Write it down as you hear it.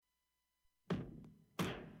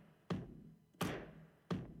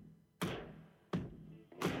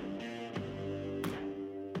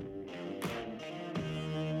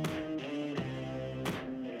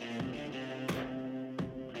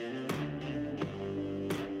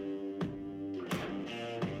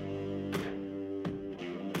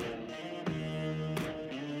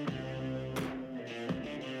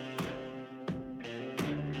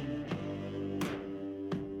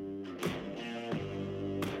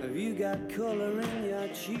Have you got color in your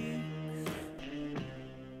cheeks?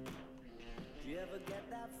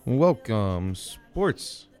 Welcome,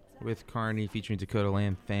 Sports with Carney featuring Dakota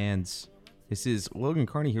Lamb fans. This is Logan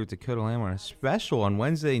Carney here with Dakota Lamb on a special on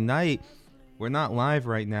Wednesday night. We're not live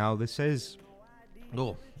right now. This is a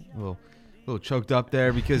little choked up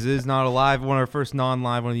there because it is not a live one, our first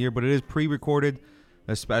non-live one of the year, but it is pre-recorded,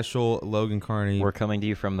 a special Logan Carney. We're coming to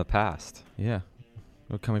you from the past. Yeah,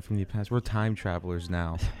 we're coming from the past. We're time travelers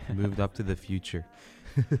now, moved up to the future.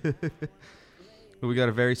 But we got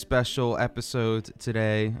a very special episode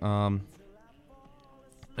today.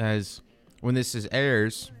 As when this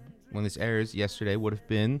airs, yesterday would have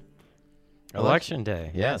been Election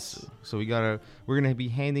Day. Yes. So we're gonna be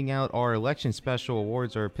handing out our election special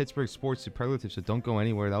awards, our Pittsburgh sports superlatives. So don't go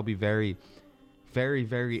anywhere. That'll be very, very,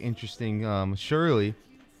 very interesting. Surely,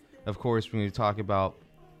 of course, we're gonna talk about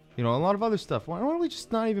a lot of other stuff. Why don't we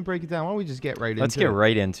just not even break it down? Why don't we just get right into it? Let's get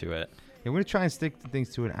right into it. Yeah, we're going to try and stick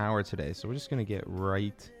things to an hour today, so we're just going to get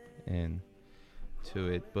right into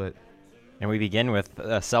it. And we begin with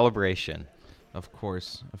a celebration. Of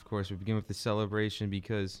course, we begin with the celebration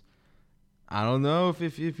because I don't know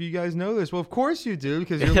if you guys know this. Well, of course you do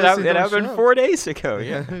because you're listening to It our happened show. 4 days ago.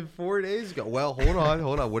 Yeah, 4 days ago. Well, hold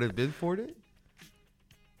on. Would it have been 4 days?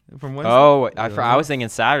 From Wednesday? Oh, I was thinking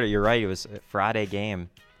Saturday. You're right. It was a Friday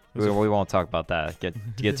game. We won't talk about that.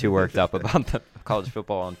 Get too worked up about the college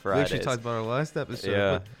football on Fridays. We actually talked about our last episode.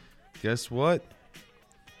 Yeah. But guess what?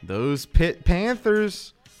 Those Pitt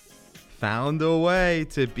Panthers found a way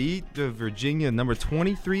to beat the Virginia, number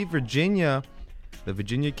 23 Virginia. The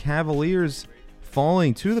Virginia Cavaliers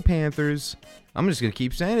falling to the Panthers. I'm just going to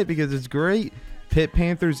keep saying it because it's great. Pitt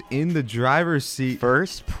Panthers in the driver's seat.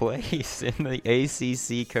 First place in the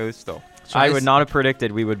ACC Coastal. I would not have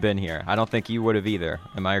predicted we would have been here. I don't think you would have either.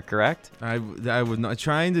 Am I correct? I was not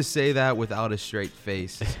trying to say that without a straight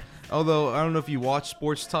face. Although, I don't know if you watch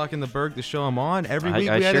Sports Talk in the Berg, the show I'm on. Every week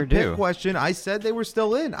we had a Pitt question. I said they were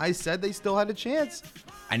still in. I said they still had a chance.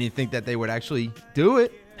 I didn't think that they would actually do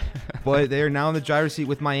it. But they are now in the driver's seat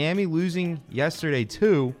with Miami losing yesterday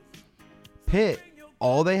too. Pitt,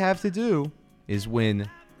 all they have to do is win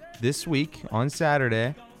this week on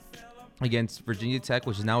Saturday against Virginia Tech,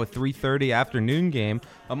 which is now a 3:30 afternoon game.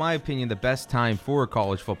 In my opinion, the best time for a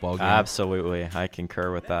college football game. Absolutely. I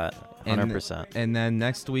concur with that 100%. And then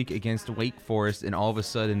next week against Wake Forest, and all of a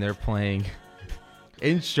sudden they're playing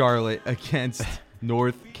in Charlotte against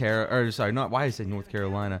North Carolina,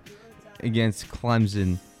 against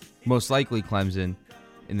Clemson, most likely Clemson,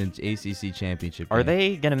 in the ACC championship game. Are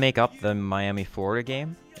they going to make up the Miami-Florida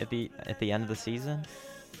game at the end of the season?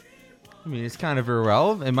 I mean, it's kind of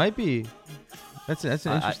irrelevant. It might be. That's an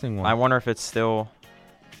interesting one. I wonder if it's still.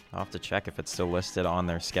 I'll have to check if it's still listed on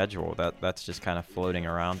their schedule. That's just kind of floating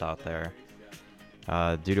around out there.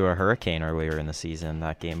 Due to a hurricane earlier in the season,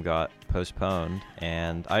 that game got postponed,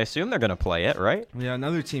 and I assume they're going to play it, right? Yeah,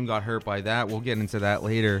 another team got hurt by that. We'll get into that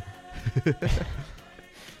later.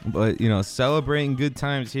 But celebrating good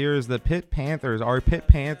times here is the Pitt Panthers. Our Pitt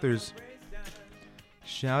Panthers.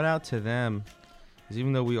 Shout out to them.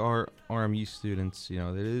 Even though we are RMU students, it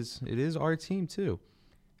is our team too.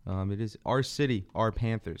 It is our city, our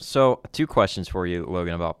Panthers. So, 2 questions for you,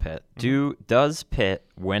 Logan, about Pitt. Does Pitt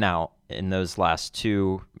win out in those last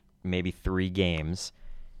 2, maybe 3 games?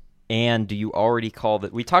 And do you already call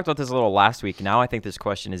that? We talked about this a little last week. Now I think this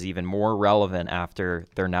question is even more relevant after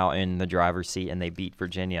they're now in the driver's seat and they beat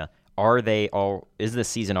Virginia. Is this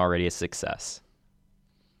season already a success?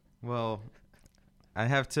 Well, I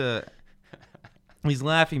have to. He's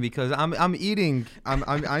laughing because I'm eating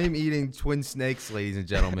twin snakes, ladies and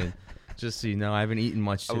gentlemen. Just so you know, I haven't eaten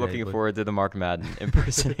much today. I'm looking forward to the Mark Madden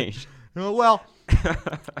impersonation. Well,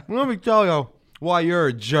 let me tell you why you're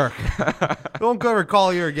a jerk. Don't ever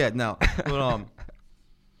call you again. No. But,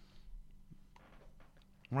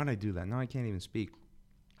 why did I do that? No, I can't even speak.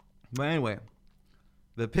 But anyway,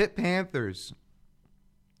 the Pitt Panthers,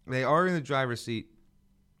 they are in the driver's seat.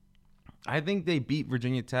 I think they beat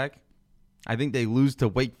Virginia Tech. I think they lose to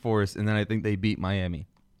Wake Forest, and then I think they beat Miami.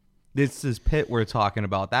 This is Pitt we're talking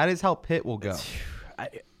about. That is how Pitt will go.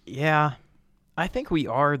 Yeah. I think we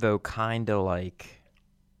are, though, kind of like...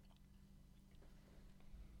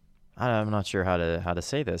 I'm not sure how to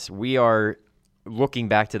say this. We are looking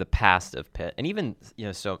back to the past of Pitt. And even,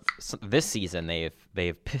 so this season,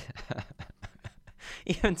 they've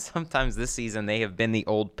even sometimes this season, they have been the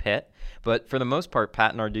old Pitt. But for the most part,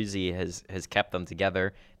 Pat Narduzzi has kept them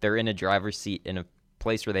together. They're in a driver's seat in a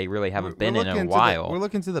place where they really haven't been in a while. We're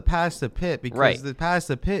looking to the past of Pitt because the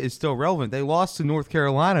past of Pitt is still relevant. They lost to North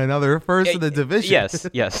Carolina, now they're first in the division.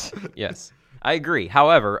 Yes. I agree.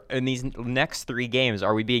 However, in these next 3 games,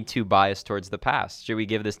 are we being too biased towards the past? Should we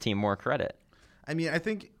give this team more credit? I mean, I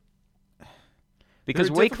think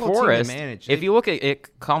because Wake Forest, if you look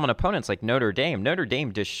at common opponents like Notre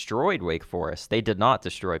Dame destroyed Wake Forest. They did not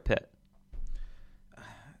destroy Pitt.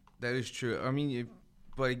 That is true. I mean,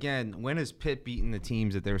 but again, when has Pitt beaten the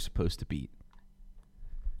teams that they're supposed to beat?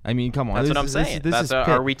 I mean, come on. That's what I'm saying.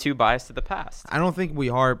 Are we too biased to the past? I don't think we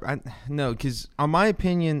are. No, because in my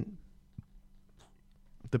opinion,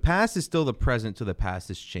 the past is still the present till the past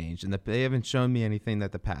has changed. And they haven't shown me anything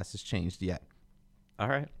that the past has changed yet. All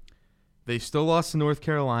right. They still lost to North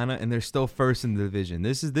Carolina, and they're still first in the division.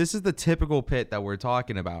 This is the typical Pitt that we're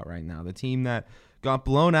talking about right now. The team that got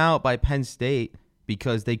blown out by Penn State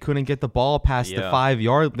because they couldn't get the ball past their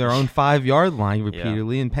own 5-yard line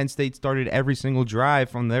repeatedly, and Penn State started every single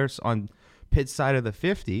drive on Pitt's side of the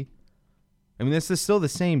 50. I mean, this is still the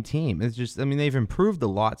same team. It's just, I mean, they've improved a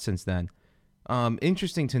lot since then.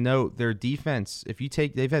 Interesting to note, their defense.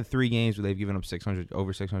 They've had 3 games where they've given up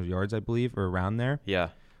over 600 yards, I believe, or around there. Yeah.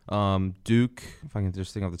 Duke, if I can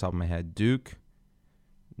just think off the top of my head, Duke,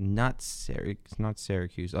 not Syracuse.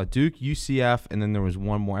 Duke, UCF, and then there was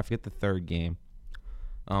one more. I forget the third game.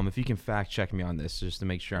 If you can fact check me on this, just to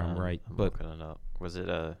make sure I'm right. I'm looking it up. Was it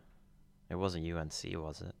It wasn't UNC,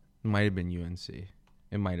 was it? It might have been UNC.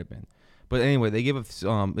 It might have been. But anyway, they gave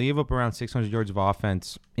up around 600 yards of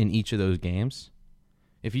offense in each of those games.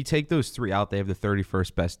 If you take those 3 out, they have the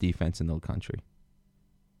 31st best defense in the country.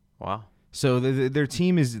 Wow. So their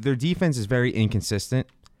defense is very inconsistent,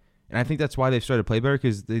 and I think that's why they've started to play better,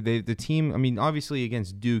 because the team. I mean, obviously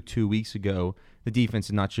against Duke 2 weeks ago, the defense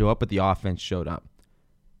did not show up, but the offense showed up.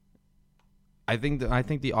 I think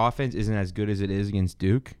the offense isn't as good as it is against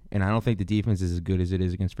Duke, and I don't think the defense is as good as it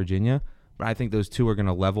is against Virginia. But I think those two are going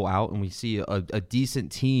to level out, and we see a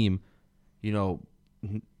decent team,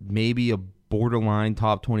 maybe a borderline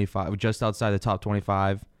top 25, just outside the top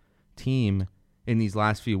 25 team in these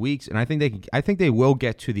last few weeks, and I think they will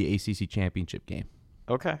get to the ACC championship game.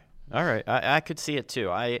 Okay, all right, I could see it too.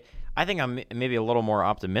 I think I'm maybe a little more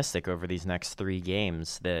optimistic over these next 3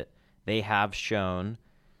 games that they have shown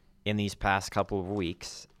in these past couple of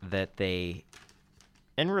weeks that they,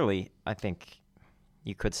 and really, I think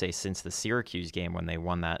you could say since the Syracuse game when they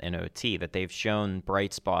won that in OT, that they've shown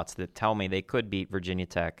bright spots that tell me they could beat Virginia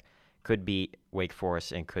Tech, could beat Wake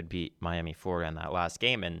Forest, and could beat Miami, Florida in that last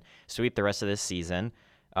game and sweep the rest of this season,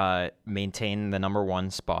 maintain the number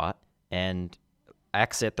 1 spot, and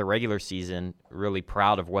exit the regular season really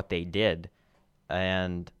proud of what they did.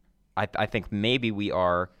 And I think maybe we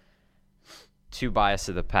are too biased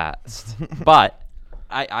to the past. But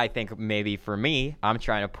I think maybe for me, I'm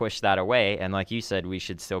trying to push that away. And like you said, we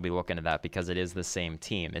should still be looking at that because it is the same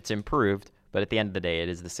team. It's improved, but at the end of the day, it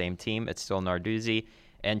is the same team. It's still Narduzzi.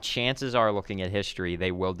 And chances are, looking at history,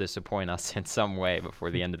 they will disappoint us in some way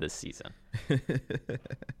before the end of this season.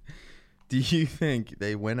 Do you think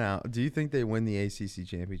they win out? Do you think they win the ACC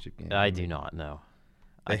championship game? I do not know.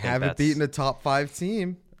 They haven't beaten a top 5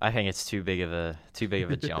 team. I think it's too big of a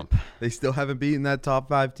jump. They still haven't beaten that top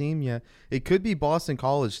 5 team yet. It could be Boston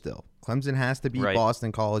College still. Clemson has to beat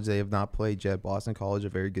Boston College. They have not played yet. Boston College, a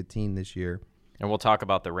very good team this year. And we'll talk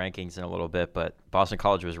about the rankings in a little bit, but Boston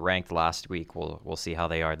College was ranked last week. We'll see how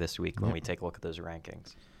they are this week when we take a look at those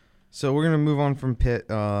rankings. So we're gonna move on from Pitt,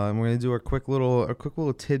 and we're gonna do a quick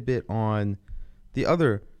little tidbit on the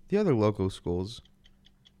other local schools.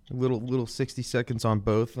 A little 60 seconds on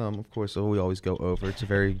both. Of course, we always go over. It's a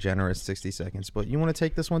very generous 60 seconds. But you want to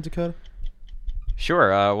take this one, Dakota? Sure.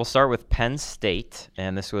 We'll start with Penn State,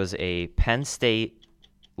 and this was a Penn State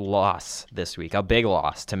loss this week, a big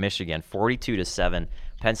loss to Michigan, 42-7.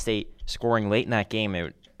 Penn State scoring late in that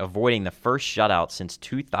game, avoiding the first shutout since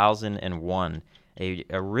 2001. A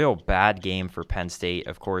real bad game for Penn State.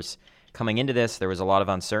 Of course, coming into this, there was a lot of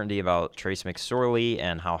uncertainty about Trace McSorley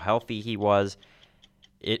and how healthy he was.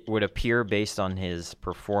 It would appear based on his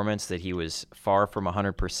performance that he was far from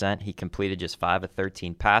 100%. He completed just 5 of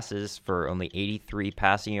 13 passes for only 83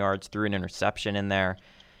 passing yards, threw an interception in there.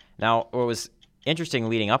 Now, what was interesting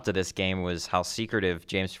leading up to this game was how secretive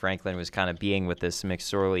James Franklin was kind of being with this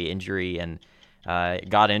McSorley injury, and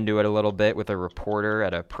got into it a little bit with a reporter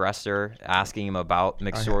at a presser asking him about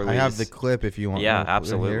McSorley. I have the clip if you want. Yeah,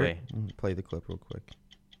 absolutely. Play the clip real quick.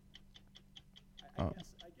 I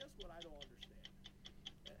guess what I don't understand,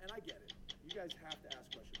 and I get it, you guys have to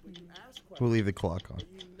ask questions, but you ask questions. We'll leave the clock on.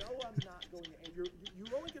 You know I'm not going to answer.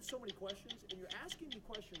 You only get so many questions, and you're asking me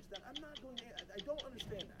questions that I'm not going to answer. I don't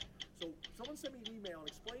understand that. So someone send me an email and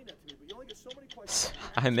explain that to me, but you only get so many questions.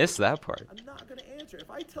 I missed that part. I'm not going to answer. If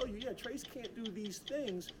I tell you, Trace can't do these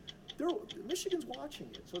things, Michigan's watching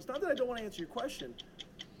it, so it's not that I don't want to answer your question.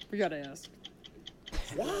 We got to ask.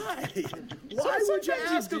 Why? Why would you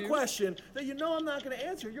ask a question that you know I'm not going to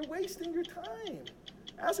answer? You're wasting your time.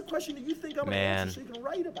 Ask a question that you think I'm going to answer so you can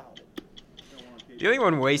write about it. The only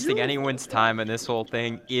one wasting anyone's time in this whole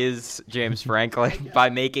thing is James Franklin by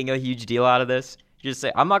making a huge deal out of this. You just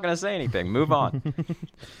say, I'm not going to say anything. Move on.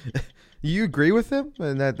 You agree with him?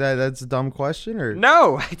 And that's a dumb question? Or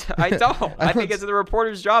No, I don't. I think it's the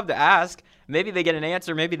reporter's job to ask. Maybe they get an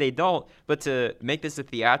answer, maybe they don't. But to make this a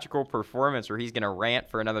theatrical performance where he's going to rant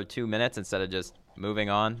for another 2 minutes instead of just moving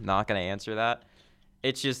on, not going to answer that.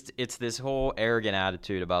 It's this whole arrogant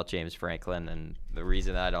attitude about James Franklin, and the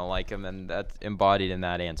reason that I don't like him, and that's embodied in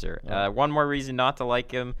that answer. One more reason not to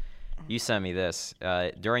like him, you sent me this.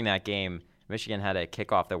 During that game, Michigan had a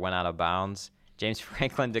kickoff that went out of bounds. James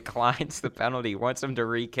Franklin declines the penalty, wants him to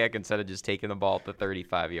re-kick instead of just taking the ball at the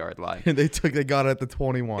 35-yard line. they got it at the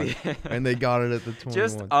 21, and they got it at the 21.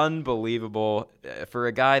 Just unbelievable. For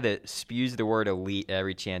a guy that spews the word elite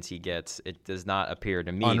every chance he gets, it does not appear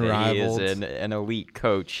to me that he is an elite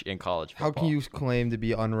coach in college football. How can you claim to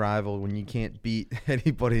be unrivaled when you can't beat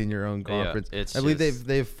anybody in your own conference? Yeah, I believe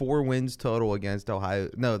they have 4 wins total against Ohio.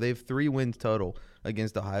 No, they have 3 wins total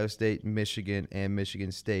against Ohio State, Michigan, and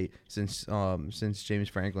Michigan State since James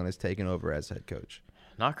Franklin has taken over as head coach.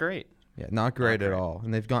 Not great. Yeah, not great at all.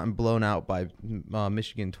 And they've gotten blown out by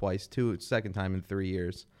Michigan twice, second time in 3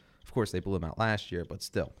 years. Of course, they blew them out last year, but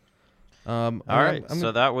still. All right,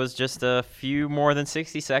 so that was just a few more than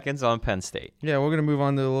 60 seconds on Penn State. Yeah, we're going to move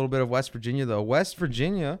on to a little bit of West Virginia, though. West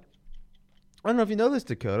Virginia, I don't know if you know this,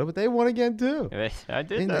 Dakota, but they won again, too. I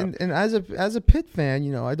did know. And as a Pitt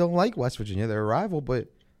fan, I don't like West Virginia. They're a rival, but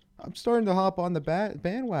I'm starting to hop on the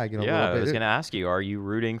bandwagon a little bit. Yeah, I was going to ask you, are you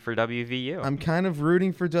rooting for WVU? I'm kind of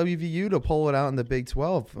rooting for WVU to pull it out in the Big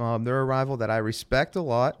 12. They're a rival that I respect a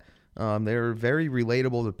lot. They're very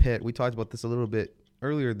relatable to Pitt. We talked about this a little bit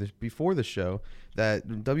earlier before the show, that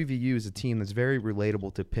WVU is a team that's very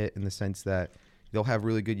relatable to Pitt in the sense that they'll have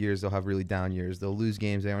really good years, they'll have really down years. They'll lose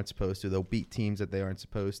games they aren't supposed to. They'll beat teams that they aren't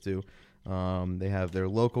supposed to. They have a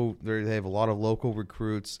lot of local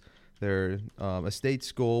recruits. They're a state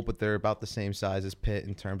school, but they're about the same size as Pitt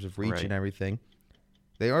in terms of reach and everything.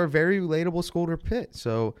 They are a very relatable school to Pitt.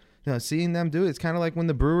 So, seeing them do it, it's kind of like when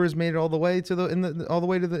the Brewers made it all the way to the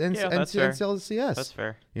NCLCS. That's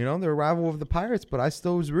fair. They're a rival of the Pirates, but I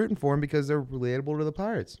still was rooting for them because they're relatable to the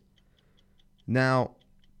Pirates. Now,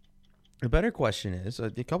 the better question is,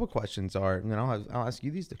 a couple questions are, and then I'll ask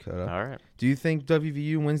you these, Dakota. All right. Do you think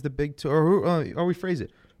WVU wins the Big Two, or rephrase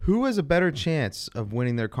it? Who has a better chance of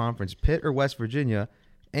winning their conference, Pitt or West Virginia?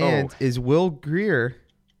 And is Will Greer,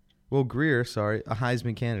 a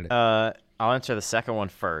Heisman candidate? I'll answer the second one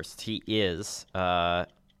first. He is.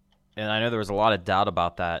 And I know there was a lot of doubt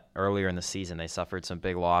about that earlier in the season. They suffered some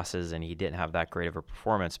big losses, and he didn't have that great of a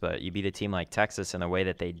performance. But you beat a team like Texas in the way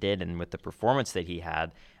that they did and with the performance that he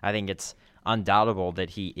had, I think it's undoubtable that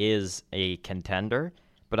he is a contender.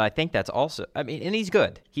 But I think that's also – and he's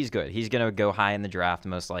good. He's good. He's going to go high in the draft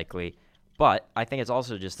most likely. But I think it's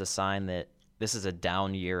also just a sign that this is a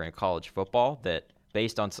down year in college football, that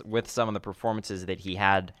based on with some of the performances that he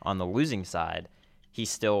had on the losing side – he's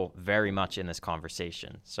still very much in this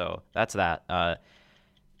conversation. So that's that. I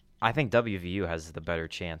think WVU has the better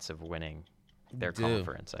chance of winning their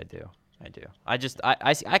conference. I do. I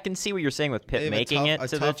can see what you're saying with Pitt making it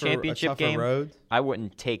to the championship game. Road. I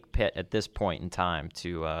wouldn't take Pitt at this point in time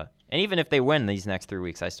to and even if they win these next 3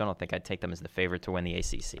 weeks, I still don't think I'd take them as the favorite to win the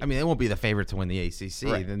ACC. They won't be the favorite to win the ACC.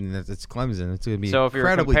 Right. Then it's Clemson. It's going to be so if you're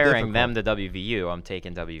incredibly comparing difficult. them to WVU, I'm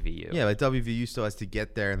taking WVU. Yeah, but WVU still has to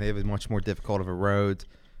get there, and they have a much more difficult of a road.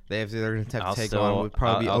 They're going to have to take on would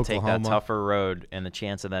probably I'll Oklahoma. take that tougher road and the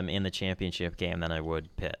chance of them in the championship game than I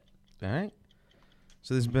would Pitt. All right.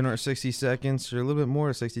 So this has been our 60 seconds, or a little bit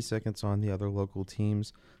more, 60 seconds on the other local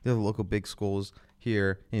teams, the other local big schools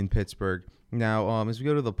here in Pittsburgh. Now, as we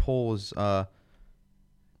go to the polls,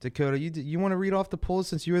 Dakota, you want to read off the polls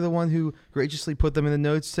since you were the one who graciously put them in the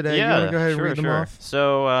notes today? Yeah, you want to go ahead and read them off?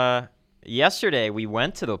 So yesterday we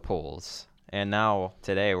went to the polls, and now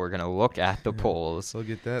today we're going to look at the polls. Look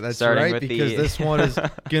at that. That's starting right, because this one is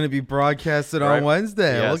going to be broadcasted on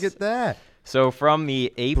Wednesday. Yes. Look at that. So from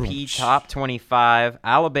the AP Top 25,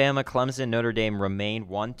 Alabama, Clemson, Notre Dame remain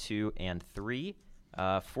 1, 2, and 3.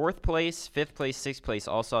 Fourth place, fifth place, sixth place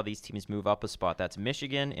all saw these teams move up a spot. That's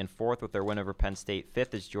Michigan in fourth with their win over Penn State.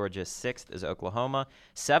 Fifth is Georgia. Sixth is Oklahoma.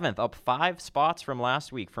 Seventh, up 5 spots from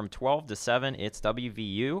last week. From 12 to 7, it's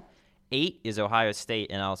WVU. 8 is Ohio State.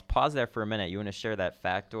 And I'll pause there for a minute. You want to share that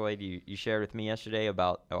factoid you shared with me yesterday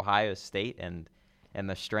about Ohio State and and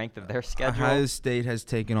the strength of their schedule. Ohio State has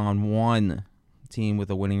taken on one team with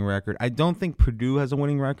a winning record. I don't think Purdue has a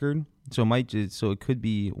winning record, so it could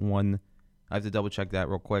be one. I have to double check that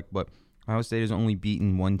real quick, but Ohio State has only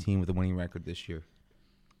beaten one team with a winning record this year.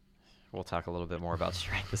 We'll talk a little bit more about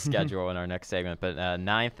strength of schedule in our next segment. But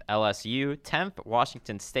 9th, LSU. 10th,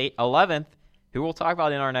 Washington State. 11th, who we'll talk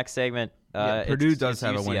about in our next segment. Purdue does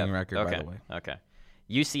have UCF. a winning record, okay. by the way. Okay.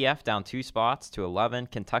 UCF down 2 spots to 11.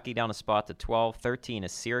 Kentucky down a spot to 12. 13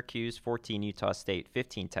 is Syracuse. 14, Utah State.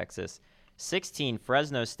 15, Texas. 16,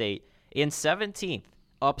 Fresno State. In 17th,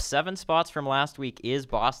 up 7 spots from last week, is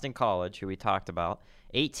Boston College, who we talked about.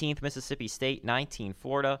 18th, Mississippi State. 19,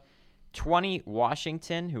 Florida. 20,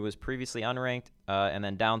 Washington, who was previously unranked, and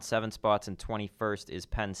then down 7 spots, and 21st is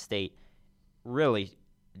Penn State. Really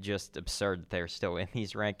just absurd that they're still in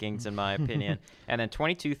these rankings, in my opinion. And then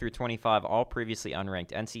 22 through 25, all previously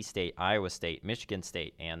unranked: NC State, Iowa State, Michigan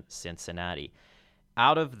State, and Cincinnati.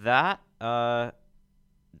 Out of that,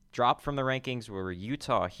 dropped from the rankings were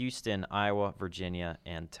Utah, Houston, Iowa, Virginia,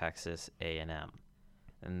 and Texas A&M.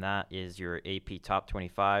 And that is your AP Top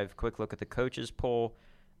 25. Quick look at the coaches poll.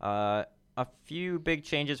 A few big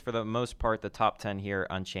changes. For the most part, the top 10 here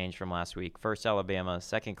unchanged from last week. First, Alabama.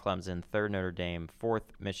 Second, Clemson. Third, Notre Dame.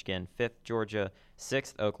 Fourth, Michigan. Fifth, Georgia.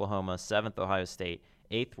 Sixth, Oklahoma. Seventh, Ohio State.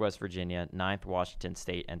 Eighth, West Virginia. Ninth, Washington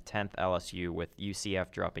State. And 10th, LSU, with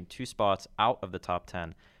UCF dropping 2 spots out of the top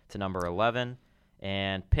 10 to number 11.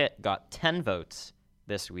 And Pitt got 10 votes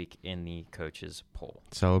this week in the coaches poll.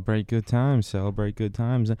 Celebrate good times. Celebrate good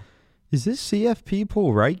times. Is this CFP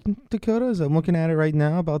poll right, Dakota? As I'm looking at it right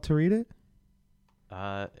now, about to read it?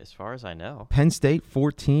 As far as I know. Penn State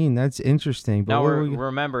 14. That's interesting. But now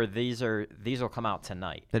remember, these will come out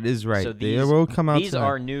tonight. That is right. So they will come out These tonight.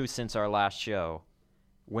 are new since our last show.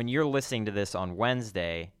 When you're listening to this on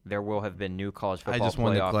Wednesday, there will have been new college football playoff rankings. I just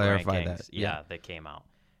wanted to clarify that. Yeah, they came out.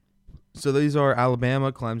 So these are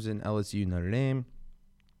Alabama, Clemson, LSU, Notre Dame,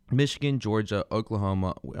 Michigan, Georgia,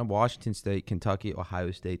 Oklahoma, Washington State, Kentucky,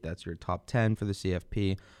 Ohio State. That's your top 10 for the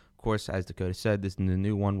CFP. Of course, as Dakota said, the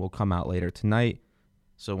new one will come out later tonight.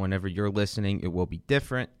 So whenever you're listening, it will be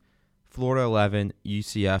different. Florida 11,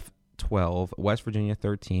 UCF 12, West Virginia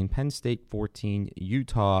 13, Penn State 14,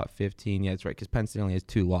 Utah 15. Yeah, that's right, because Penn State only has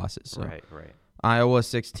 2 losses. So. Right. Iowa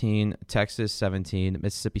 16, Texas 17,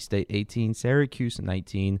 Mississippi State 18, Syracuse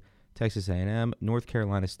 19, Texas A&M, North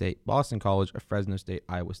Carolina State, Boston College, Fresno State,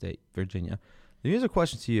 Iowa State, Virginia. Here's a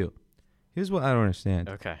question to you. Here's what I don't understand.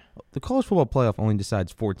 Okay. The college football playoff only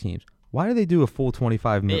decides 4 teams. Why do they do a full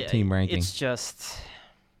 25-team ranking? It's just,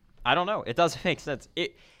 I don't know. It doesn't make sense.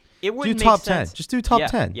 It would do make top sense. 10. Just do top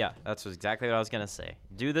 10. Yeah, that's exactly what I was going to say.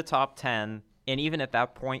 Do the top 10, and even at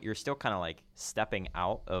that point, you're still kind of like stepping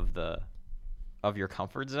out of your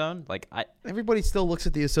comfort zone. Everybody still looks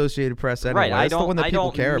at the Associated Press anyway. Right. That's the one that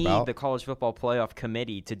people care need about. The College Football Playoff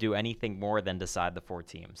Committee to do anything more than decide the 4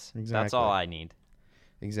 teams. Exactly. That's all I need.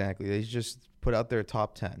 Exactly. They just put out their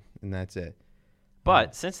top 10, and that's it.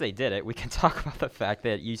 But since they did it, we can talk about the fact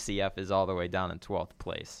that UCF is all the way down in 12th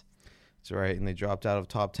place. That's right, and they dropped out of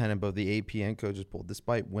top 10 in both the AP and coaches poll,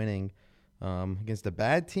 despite winning against a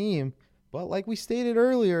bad team. But like we stated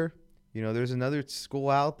earlier, there's another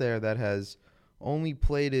school out there that has only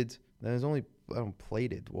played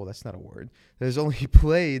well, that's not a word. That has only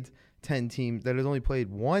played 10 teams. That has only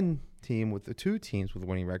played one team with the 2 teams with a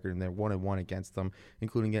winning record, and they're 1-1 against them,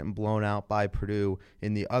 including getting blown out by Purdue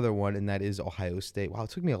in the other one, and that is Ohio State. Wow, it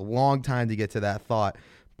took me a long time to get to that thought.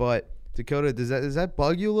 But Dakota, does that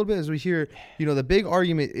bug you a little bit as we hear, the big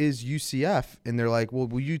argument is UCF, and they're like, well,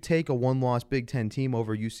 will you take a 1-loss Big Ten team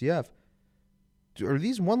over UCF? Are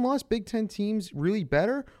these 1-loss Big Ten teams really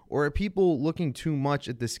better, or are people looking too much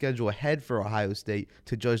at the schedule ahead for Ohio State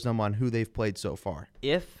to judge them on who they've played so far?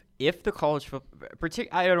 If the college football,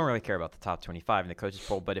 I don't really care about the top 25 in the coaches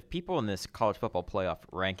poll, but if people in this college football playoff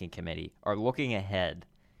ranking committee are looking ahead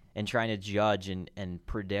and trying to judge and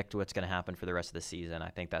predict what's going to happen for the rest of the season, I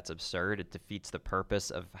think that's absurd. It defeats the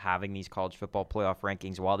purpose of having these college football playoff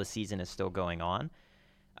rankings while the season is still going on.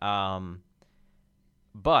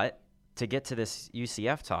 But to get to this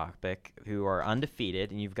UCF topic, who are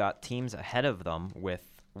undefeated, and you've got teams ahead of them with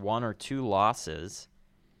 1 or 2 losses,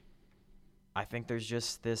 I think there's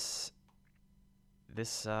just this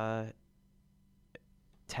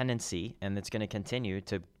tendency, and it's going to continue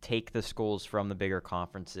to take the schools from the bigger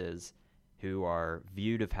conferences who are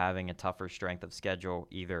viewed of having a tougher strength of schedule,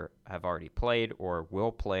 either have already played or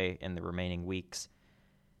will play in the remaining weeks.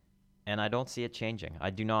 And I don't see it changing. I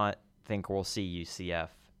do not think we'll see UCF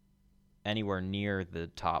anywhere near the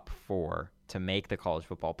top 4 to make the college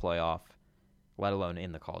football playoff, let alone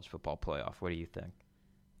in the college football playoff. What do you think?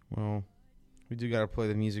 Well, We do got to play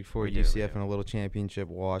the music for UCF and a little championship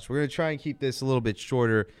watch. We're going to try and keep this a little bit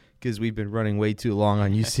shorter because we've been running way too long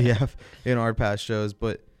on UCF in our past shows.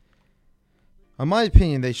 But in my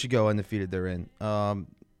opinion, they should go undefeated they're in.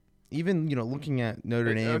 Even, looking at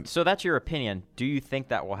Notre Dame. So that's your opinion. Do you think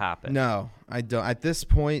that will happen? No, I don't. At this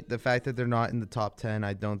point, the fact that they're not in the top 10,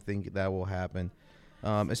 I don't think that will happen.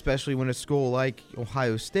 Especially when a school like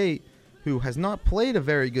Ohio State, who has not played a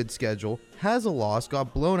very good schedule, has a loss,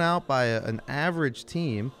 got blown out by an average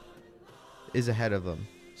team, is ahead of them.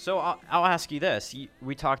 So I'll ask you this.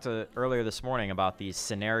 We talked earlier this morning about these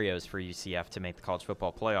scenarios for UCF to make the college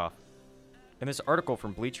football playoff. And this article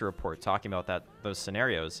from Bleacher Report talking about those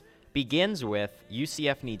scenarios begins with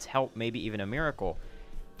UCF needs help, maybe even a miracle.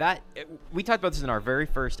 We talked about this in our very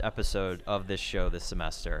first episode of this show this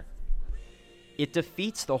semester. It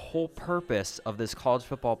defeats the whole purpose of this college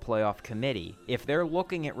football playoff committee if they're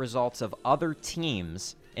looking at results of other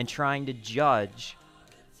teams and trying to judge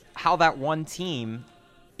how that one team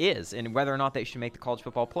is and whether or not they should make the college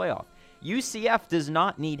football playoff. UCF does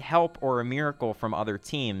not need help or a miracle from other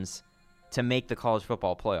teams to make the college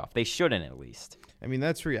football playoff. They shouldn't, at least. I mean,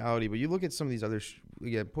 that's reality, but you look at some of these other,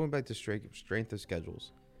 pulling back to strength of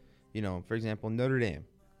schedules. For example, Notre Dame.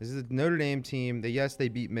 This is a Notre Dame team. They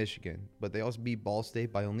beat Michigan, but they also beat Ball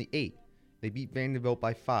State by only 8. They beat Vanderbilt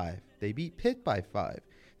by 5. They beat Pitt by 5.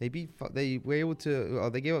 They were able to.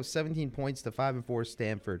 They gave up 17 points to 5-4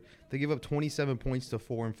 Stanford. They gave up 27 points to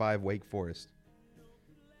 4-5 Wake Forest.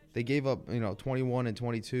 They gave up 21 and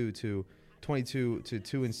 22 to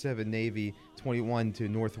 2-7 Navy, 21 to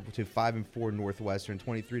 5-4 Northwestern,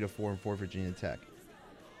 23 to 4-4 Virginia Tech.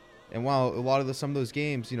 And while a lot of some of those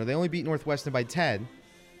games, they only beat Northwestern by 10.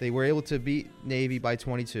 They were able to beat Navy by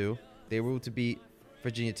 22. They were able to beat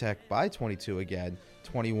Virginia Tech by 22 again,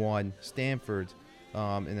 21 Stanford,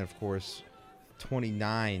 and then, of course,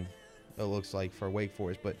 29, it looks like, for Wake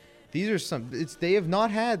Forest. But these are they have not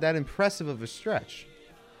had that impressive of a stretch.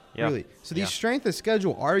 Yep. Really. So these strength of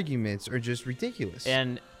schedule arguments are just ridiculous.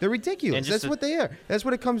 And they're ridiculous. That's what they are. That's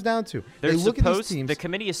what it comes down to. They look at these teams. The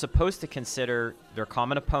committee is supposed to consider their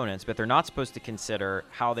common opponents, but they're not supposed to consider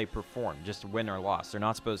how they perform, just win or loss. They're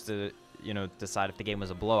not supposed to, decide if the game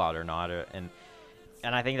was a blowout or not. And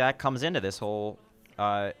I think that comes into this whole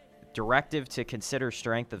directive to consider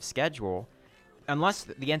strength of schedule, unless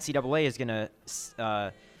the NCAA is going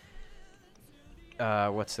to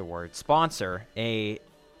sponsor a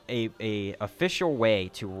official way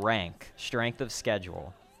to rank strength of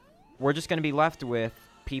schedule. We're just going to be left with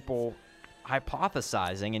people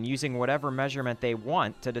hypothesizing and using whatever measurement they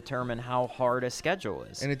want to determine how hard a schedule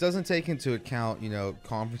is. And it doesn't take into account,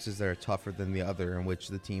 conferences that are tougher than the other in which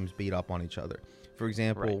the teams beat up on each other. For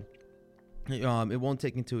example, it won't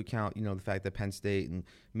take into account, the fact that Penn State and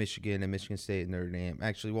Michigan State and Notre Dame.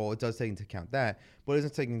 Actually, it does take into account that, but it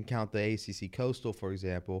doesn't take into account the ACC Coastal, for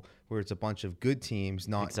example, where it's a bunch of good teams,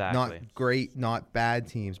 not great, not bad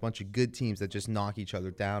teams, a bunch of good teams that just knock each other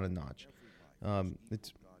down a notch.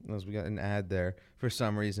 We got an ad there for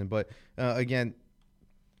some reason, but again,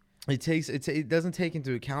 it doesn't take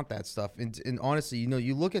into account that stuff. And honestly,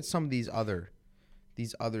 you look at some of these other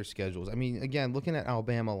schedules. I mean, again, looking at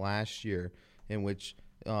Alabama last year, in which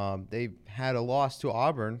they had a loss to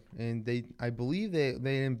Auburn, and I believe they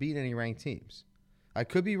didn't beat any ranked teams. I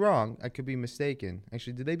could be wrong. I could be mistaken.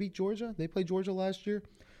 Actually, did they beat Georgia? They played Georgia last year?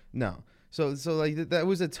 No. So that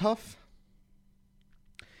was a tough.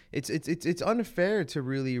 It's unfair to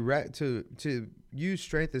really to use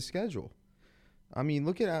strength of schedule. I mean,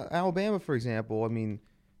 look at Alabama, for example. I mean,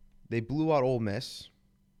 they blew out Ole Miss.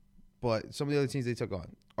 But some of the other teams they took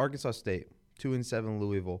on: Arkansas State, 2-7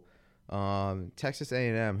 Louisville, Texas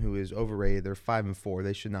A&M, who is overrated. They're 5-4.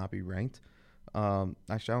 They should not be ranked. Actually,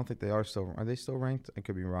 I don't think they are still. Are they still ranked? I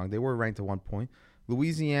could be wrong. They were ranked at one point.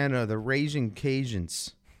 Louisiana, the Raging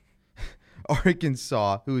Cajuns.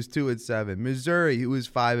 Arkansas, who is 2-7. Missouri, who is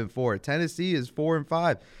 5-4. Tennessee is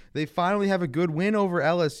 4-5. They finally have a good win over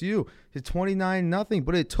LSU. It's 29-0,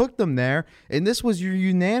 but it took them there, and this was your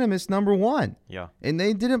unanimous number one. Yeah. And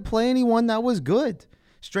they didn't play anyone that was good.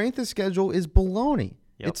 Strength of schedule is baloney.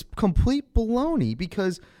 Yep. It's complete baloney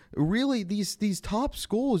because really these top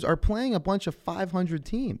schools are playing a bunch of 500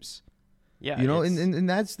 teams. Yeah. And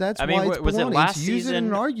that's why it's baloney. Was it last to use season? It in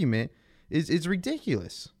an argument is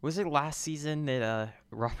ridiculous. Was it last season that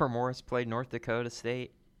Robert Morris played North Dakota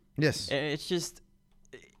State? Yes.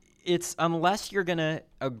 It's unless you're going to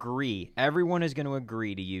agree, everyone is going to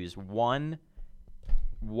agree to use one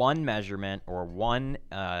measurement or one,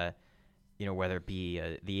 whether it be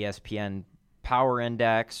the ESPN power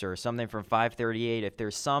index or something from 538, if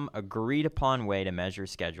there's some agreed upon way to measure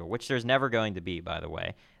schedule, which there's never going to be, by the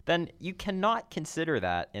way, then you cannot consider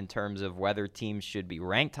that in terms of whether teams should be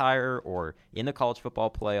ranked higher or in the college football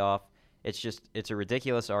playoff. It's a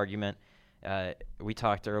ridiculous argument. We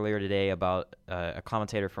talked earlier today about a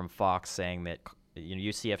commentator from Fox saying that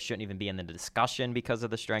UCF shouldn't even be in the discussion because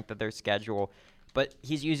of the strength of their schedule. But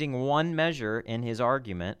he's using one measure in his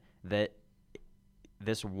argument, that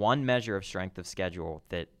this one measure of strength of schedule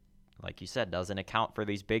that, like you said, doesn't account for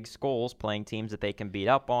these big schools playing teams that they can beat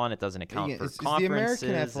up on. It doesn't account for conferences. Is the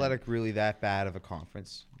American Athletic really that bad of a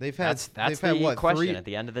conference? They've had that's they've the had, question three, at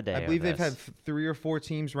the end of the day. I believe they've had 3 or 4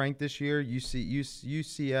 teams ranked this year.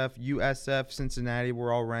 UCF, USF, Cincinnati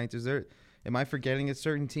were all ranked. Am I forgetting a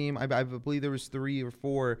certain team? I believe there was 3 or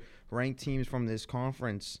 4 ranked teams from this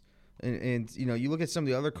conference. And you look at some of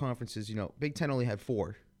the other conferences. Big Ten only had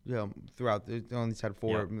 4. Throughout they only had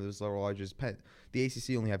 4. Yep. Those lower largest. The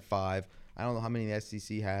ACC only had 5. I don't know how many the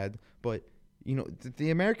SEC had, but the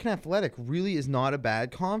American Athletic really is not a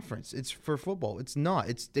bad conference. It's for football. It's not.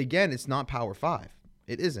 It's not Power 5.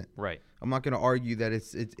 It isn't. Right. I'm not going to argue that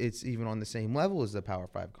it's even on the same level as the Power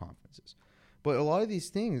 5 conferences. But a lot of these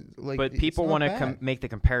things, but people want to make the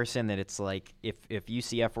comparison that it's like if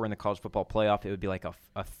UCF were in the college football playoff, it would be like a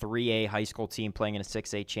 3A high school team playing in a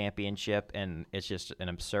 6A championship, and it's just an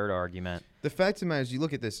absurd argument. The fact of the matter is, you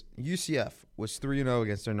look at this: UCF was 3-0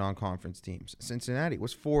 against their non-conference teams. Cincinnati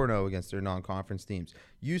was 4-0 against their non-conference teams.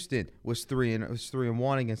 Houston was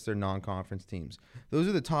 3-1 against their non-conference teams. Those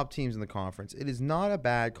are the top teams in the conference. It is not a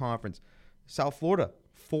bad conference. South Florida,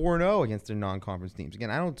 4-0 against their non-conference teams. Again,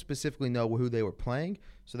 I don't specifically know who they were playing,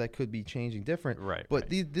 so that could be changing different. Right. But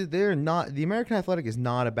they're not. The American Athletic is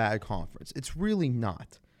not a bad conference. It's really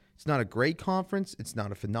not. It's not a great conference. It's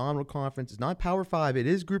not a phenomenal conference. It's not Power 5. It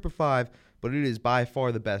is Group of 5, but it is by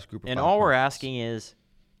far the best Group of 5. And all we're asking is,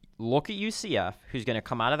 look at UCF, who's going to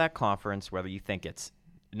come out of that conference, whether you think it's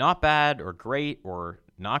not bad or great or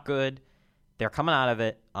not good. They're coming out of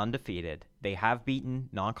it undefeated. They have beaten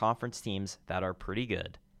non-conference teams that are pretty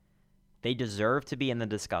good. They deserve to be in the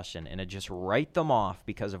discussion, and to just write them off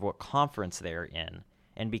because of what conference they're in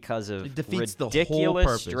and because of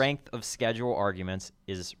ridiculous strength of schedule arguments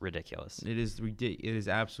is ridiculous. It is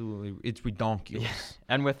absolutely ridiculous. Yeah.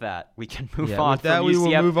 And with that, we can move on. With that, we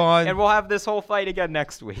will move on, and we'll have this whole fight again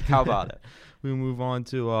next week. How about it? We move on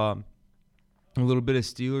to a little bit of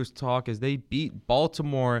Steelers talk as they beat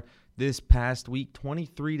Baltimore this past week,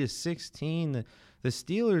 23-16. The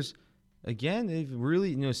Steelers, again, they've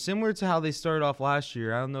really, similar to how they started off last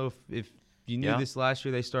year. I don't know if you knew this last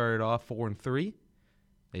year. They started off 4-3.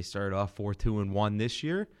 They started off 4-2-1 this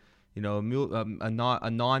year. A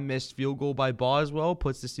non-missed field goal by Boswell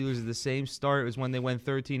puts the Steelers at the same start as when they went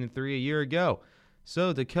 13-3 a year ago.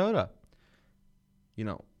 So, Dakota,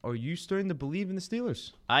 are you starting to believe in the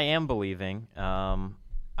Steelers? I am believing.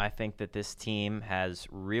 I think that this team has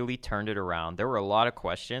really turned it around. There were a lot of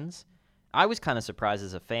questions. I was kind of surprised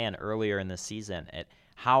as a fan earlier in the season at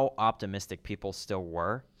how optimistic people still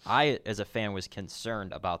were. I, as a fan, was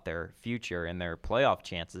concerned about their future and their playoff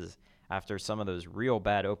chances after some of those real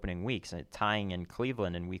bad opening weeks, tying in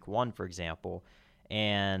Cleveland in week 1, for example.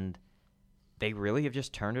 And they really have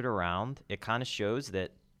just turned it around. It kind of shows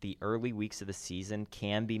that the early weeks of the season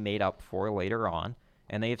can be made up for later on,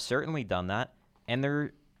 and they have certainly done that. And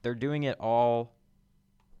they're doing it all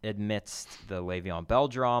amidst the Le'Veon Bell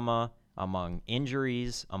drama, among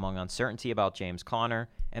injuries, among uncertainty about James Conner,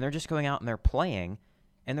 and they're just going out and they're playing,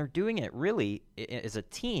 and they're doing it really as a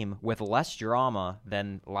team with less drama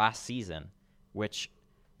than last season, which,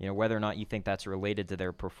 whether or not you think that's related to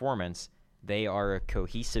their performance, they are a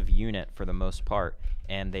cohesive unit for the most part,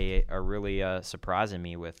 and they are really surprising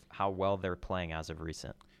me with how well they're playing as of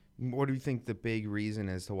recent. What do you think the big reason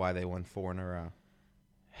as to why they won 4 in a row?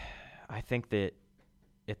 I think that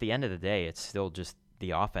at the end of the day, it's still just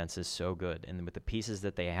the offense is so good. And with the pieces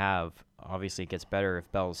that they have, obviously it gets better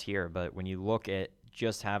if Bell's here. But when you look at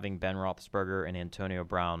just having Ben Roethlisberger and Antonio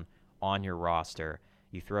Brown on your roster,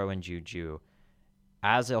 you throw in Juju.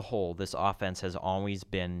 As a whole, this offense has always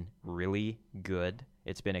been really good.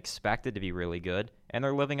 It's been expected to be really good, and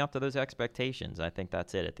they're living up to those expectations. I think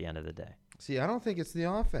that's it at the end of the day. See, I don't think it's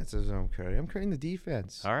the offense as I'm carrying. I'm carrying the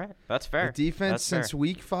defense. All right, that's fair. The defense since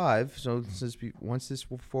week 5, so once this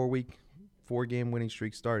 4-game winning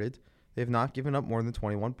streak started, they have not given up more than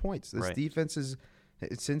 21 points. This defense is,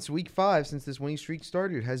 since week 5, since this winning streak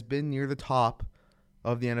started, has been near the top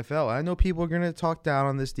of the NFL. I know people are going to talk down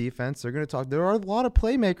on this defense. There are a lot of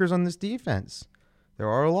playmakers on this defense. There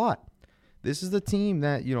are a lot. this is the team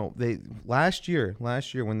that, they last year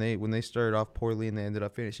when they started off poorly and they ended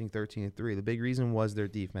up finishing 13-3. The big reason was their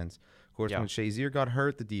defense. Of course, when Shazier got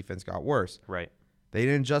hurt, the defense got worse. Right. They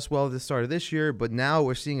didn't adjust well at the start of this year, but now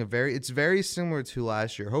we're seeing it's very similar to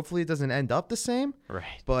last year. Hopefully it doesn't end up the same.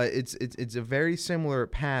 Right. But it's a very similar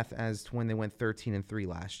path as to when they went 13-3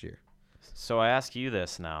 last year. So I ask you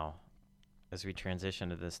this now, as we transition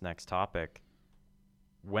to this next topic.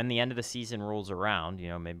 When the end of the season rolls around,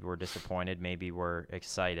 maybe we're disappointed, maybe we're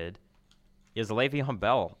excited. Is Le'Veon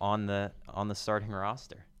Bell on the starting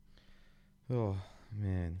roster? Oh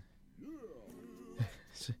man.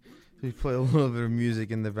 So we play a little bit of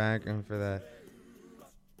music in the background for that.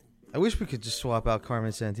 I wish we could just swap out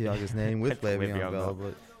Carmen Santiago's name with Le'Veon Bell,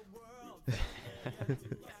 but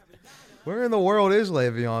where in the world is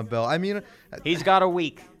Le'Veon Bell? I mean, he's got a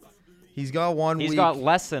week. He's got 1 week. He's got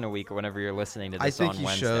less than a week whenever you're listening to this on Wednesday. I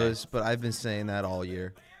think he shows, but I've been saying that all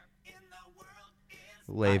year.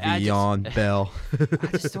 Le'Veon Bell. I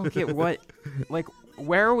just don't get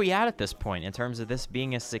where are we at this point in terms of this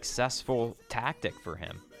being a successful tactic for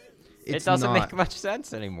him? It doesn't make much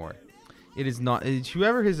sense anymore. It is not.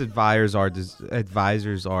 Whoever his advisors are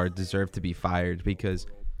deserve to be fired because,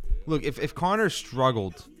 look, if Connor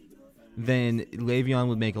struggled, then Le'Veon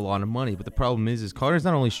would make a lot of money. But the problem is Connor's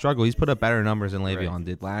not only struggled, he's put up better numbers than Le'Veon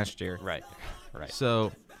did last year. Right.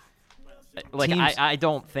 So, I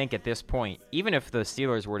don't think at this point, even if the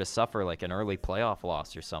Steelers were to suffer like an early playoff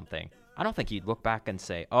loss or something, I don't think you'd look back and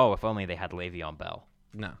say, oh, if only they had Le'Veon Bell.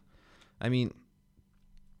 No. I mean,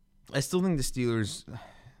 I still think the Steelers,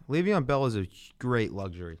 Le'Veon Bell is a great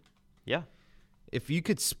luxury. Yeah. If you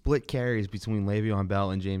could split carries between Le'Veon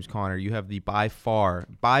Bell and James Conner, you have the by far,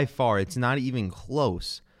 it's not even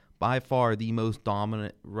close, by far the most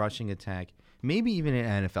dominant rushing attack, maybe even in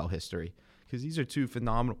NFL history, because these are two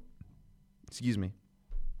phenomenal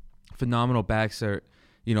backs that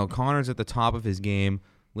Conner's at the top of his game.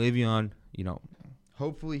 Le'Veon,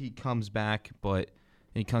 hopefully he comes back, but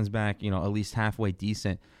he comes back, at least halfway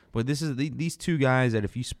decent. But this is these two guys that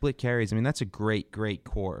if you split carries, I mean, that's a great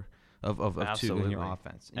core of two in your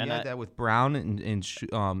offense. And you had that with Brown and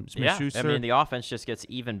Smith-Schuster. I mean, the offense just gets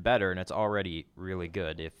even better, and it's already really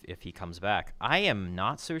good if he comes back. I am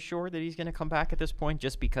not so sure that he's going to come back at this point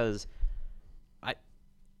just because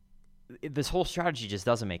this whole strategy just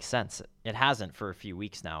doesn't make sense. It hasn't for a few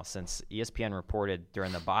weeks now since ESPN reported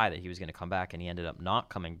during the bye that he was going to come back, and he ended up not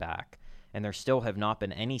coming back. And there still have not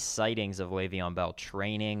been any sightings of Le'Veon Bell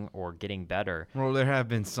training or getting better. Well, there have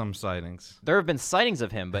been some sightings. There have been sightings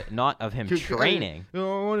of him, but not of him training. I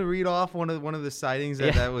want to read off one of the sightings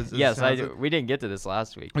that was. Yes, we didn't get to this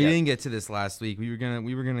last week. We didn't get to this last week. We were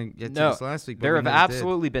gonna get to this last week. But there have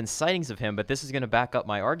absolutely been sightings of him, but this is going to back up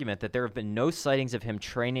my argument that there have been no sightings of him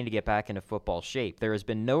training to get back into football shape. There has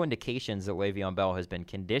been no indications that Le'Veon Bell has been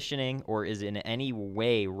conditioning or is in any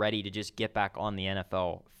way ready to just get back on the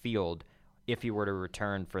NFL field if he were to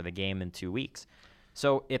return for the game in 2 weeks.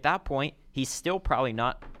 So at that point, he's still probably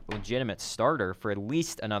not a legitimate starter for at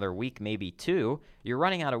least another week, maybe two. You're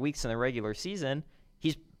running out of weeks in the regular season.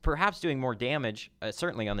 He's perhaps doing more damage,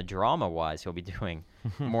 certainly on the drama-wise, he'll be doing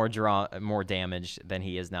more damage than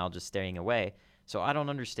he is now just staying away. So I don't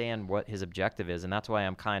understand what his objective is, and that's why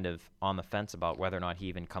I'm kind of on the fence about whether or not he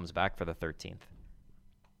even comes back for the 13th.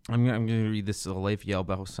 I'm going to read this Le'Veon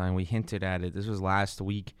Bell sign. We hinted at it. This was last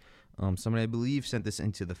week. Somebody, I believe, sent this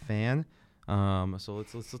into the fan. So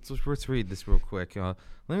let's read this real quick. Let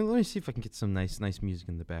me see if I can get some nice music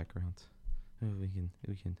in the background. We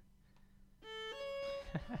can.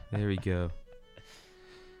 There we go.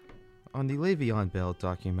 On the Le'Veon Bell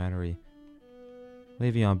documentary,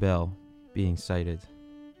 Le'Veon Bell being cited.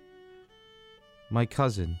 My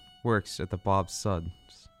cousin works at the Bob Suds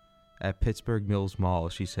at Pittsburgh Mills Mall,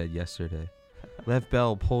 she said yesterday. Lev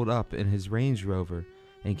Bell pulled up in his Range Rover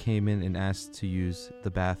and came in and asked to use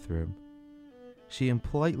the bathroom. She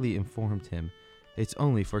politely informed him it's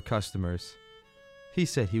only for customers. He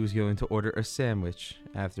said he was going to order a sandwich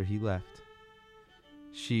after he left.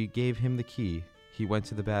 She gave him the key. He went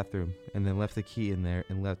to the bathroom and then left the key in there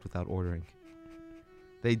and left without ordering.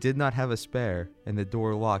 They did not have a spare and the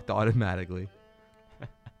door locked automatically.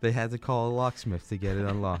 They had to call a locksmith to get it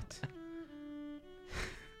unlocked.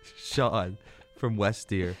 Sean from West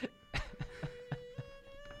Deer.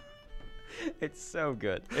 It's so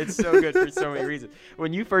good. It's so good for so many reasons.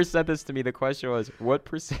 When you first sent this to me, the question was, what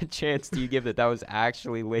 % chance do you give that was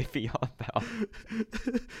actually Le'Veon Bell?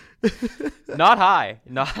 Not high.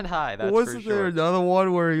 Not high, that's Wasn't for sure. there another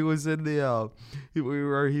one where he was in the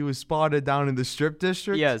where he was spotted down in the strip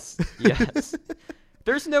district? Yes.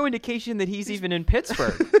 There's no indication that he's even in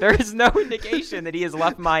Pittsburgh. There is no indication that he has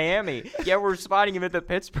left Miami. Yet we're spotting him at the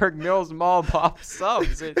Pittsburgh Mills Mall Pop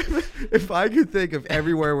Subs. If I could think of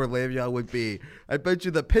everywhere where Le'Veon would be, I bet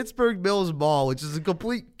you the Pittsburgh Mills Mall, which is a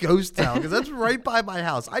complete ghost town, because that's right by my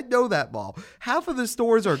house. I know that mall. Half of the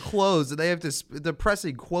stores are closed, and they have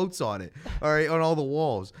depressing quotes on it, all right, on all the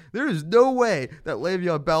walls. There is no way that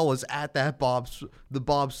Le'Veon Bell was at that the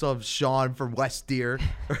Bob Subs Sean from West Deer.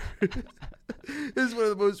 This is one of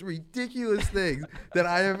the most ridiculous things that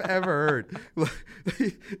I have ever heard.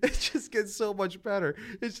 It just gets so much better.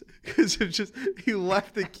 It's because he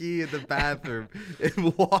left the key in the bathroom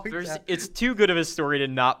and walked out. It's too good of a story to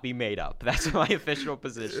not be made up. That's my official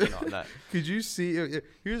position on that. Could you see?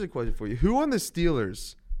 Here's a question for you: who on the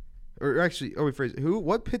Steelers, or actually,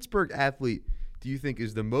 what Pittsburgh athlete do you think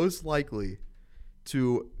is the most likely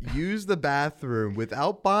to use the bathroom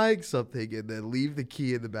without buying something and then leave the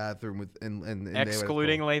key in the bathroom and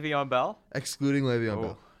excluding Le'Veon Bell? Excluding Le'Veon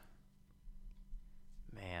Bell.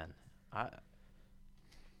 Man,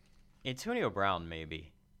 Antonio Brown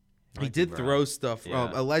maybe. He did throw stuff,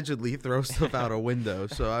 allegedly throw stuff out a window.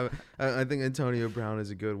 So I think Antonio Brown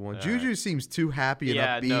is a good one. Juju seems too happy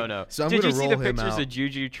and upbeat. No. So I'm going to roll him out. Did you see the pictures of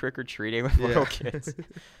Juju trick-or-treating with little kids?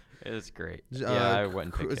 It was great. I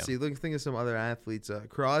wouldn't pick him. Let's see. Think of some other athletes.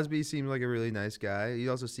 Crosby seems like a really nice guy. He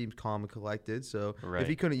also seems calm and collected. So if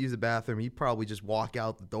he couldn't use the bathroom, he'd probably just walk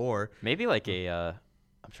out the door. Maybe like I'm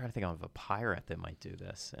trying to think of a pirate that might do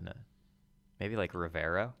this. Maybe like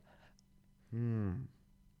Rivero.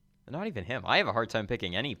 Not even him. I have a hard time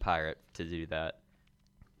picking any pirate to do that.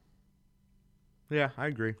 Yeah, I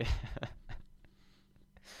agree.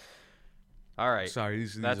 All right. Sorry,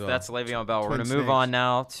 that's Le'Veon Bell. We're going to move on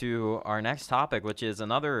now to our next topic, which is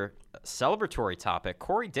another celebratory topic.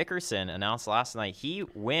 Corey Dickerson announced last night he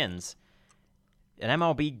wins an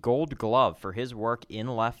MLB Gold Glove for his work in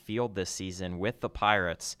left field this season with the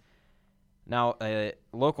Pirates. Now, a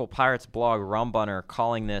local Pirates blog, Rumbunner,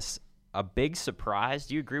 calling this a big surprise.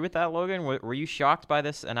 Do you agree with that, Logan? Were you shocked by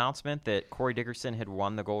this announcement that Corey Dickerson had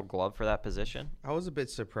won the Gold Glove for that position? I was a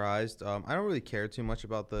bit surprised. I don't really care too much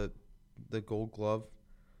about the Gold Glove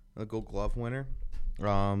winner.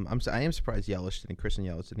 I am surprised Christian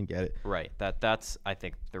Yelich didn't get it. Right. That's I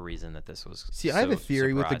think the reason that this was. See, I have a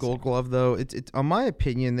theory with the Gold Glove though. It's on my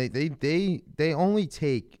opinion they only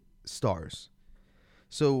take stars.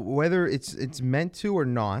 So whether it's meant to or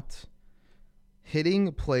not,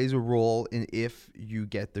 hitting plays a role in if you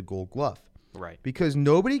get the Gold Glove. Right. Because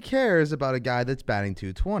nobody cares about a guy that's batting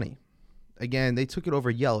 .220. Again, they took it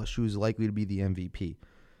over Yelich, who's likely to be the MVP.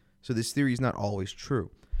 So this theory is not always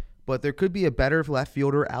true. But there could be a better left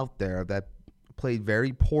fielder out there that played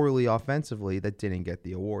very poorly offensively that didn't get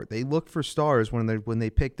the award. They look for stars when they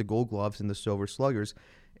pick the Gold Gloves and the Silver Sluggers.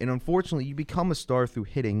 And unfortunately, you become a star through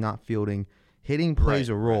hitting, not fielding. Hitting plays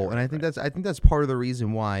a role. And I think that's part of the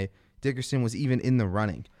reason why Dickerson was even in the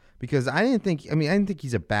running. Because I didn't think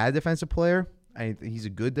he's a bad defensive player. I think he's a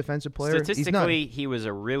good defensive player. Statistically, he was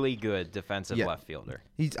a really good defensive left fielder.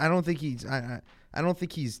 I don't think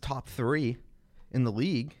he's top 3 in the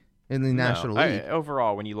league, in the National League.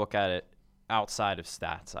 Overall, when you look at it outside of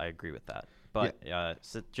stats, I agree with that. But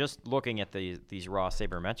so just looking at these raw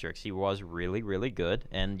sabermetrics, he was really, really good,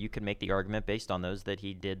 and you could make the argument based on those that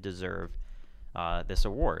he did deserve this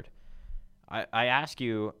award. I ask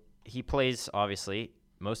you, he plays, obviously,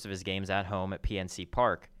 most of his games at home at PNC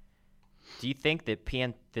Park. Do you think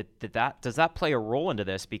that does that play a role into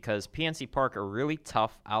this? Because PNC Park, a really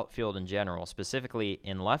tough outfield in general, specifically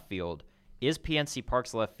in left field. Is PNC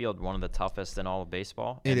Park's left field one of the toughest in all of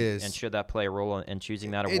baseball? It is. And should that play a role in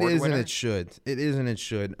choosing that award winner? It is winner? and it should. It is and it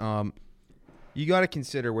should. You got to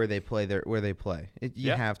consider where they play.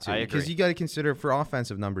 You have to. Because you got to consider for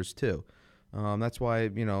offensive numbers too. That's why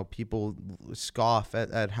people scoff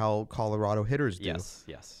at how Colorado hitters do.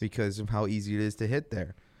 Yes. Because of how easy it is to hit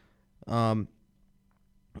there. I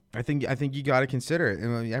think you got to consider it. I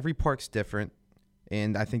mean, every park's different,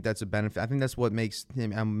 and I think that's a benefit. I think that's what makes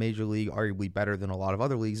him a major league arguably better than a lot of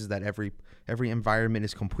other leagues, is that every environment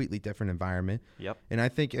is completely different environment. Yep. And I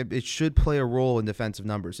think it should play a role in defensive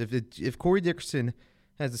numbers. If Corey Dickerson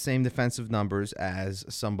has the same defensive numbers as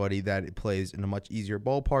somebody that plays in a much easier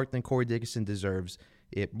ballpark, then Corey Dickerson deserves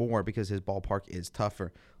it more because his ballpark is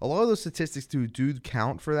tougher. A lot of those statistics do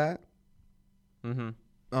count for that.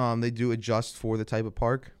 Mm-hmm. They do adjust for the type of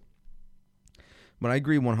park. But I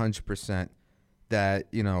agree 100% that,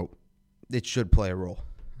 it should play a role.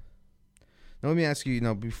 Now, let me ask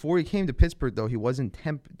you, before he came to Pittsburgh, though, he was in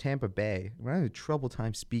Tampa Bay. We're having a trouble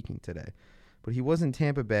time speaking today. But he was in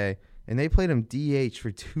Tampa Bay, and they played him DH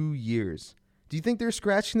for 2 years. Do you think they're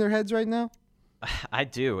scratching their heads right now? I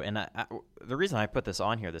do, and the reason I put this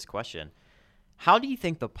on here, this question, how do you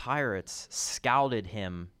think the Pirates scouted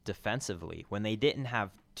him defensively when they didn't have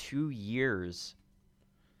 2 years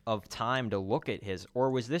of time to look at his, or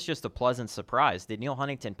was this just a pleasant surprise? Did Neil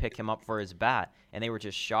Huntington pick him up for his bat, and they were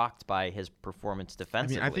just shocked by his performance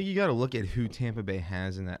defensively? I think you got to look at who Tampa Bay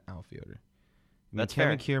has in that outfielder. That's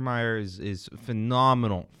Kevin fair. Kiermaier is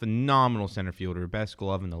phenomenal center fielder, best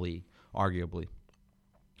glove in the league, arguably.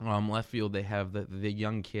 Left field, they have the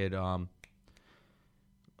young kid. I'm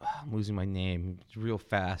losing my name. It's real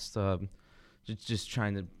fast. Just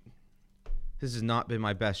trying to. This has not been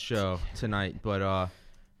my best show tonight, but why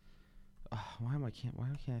can't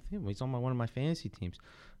I think of him? He's on one of my fantasy teams.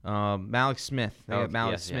 Malik Smith. They got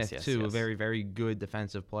Malik Smith too, a very, very good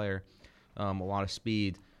defensive player. A lot of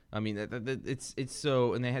speed. I mean, it's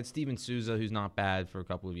so, and they had Steven Souza, who's not bad for a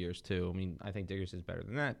couple of years too. I mean, I think Diggers is better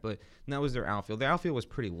than that, but that was their outfield. Their outfield was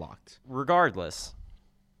pretty locked. Regardless,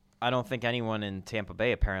 I don't think anyone in Tampa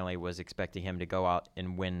Bay apparently was expecting him to go out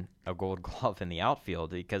and win a Gold Glove in the outfield,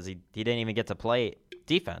 because he didn't even get to play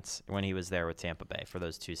defense when he was there with Tampa Bay for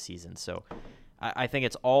those 2 seasons. So I think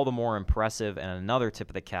it's all the more impressive, and another tip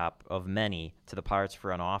of the cap of many to the Pirates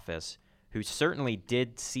front office, who certainly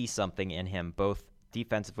did see something in him, both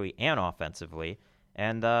defensively and offensively,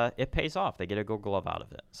 and it pays off. They get a Gold Glove out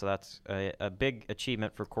of it. So that's a big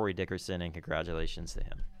achievement for Corey Dickerson, and congratulations to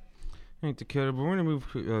him. All right, Dakota, but we're going to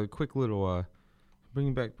move a quick little,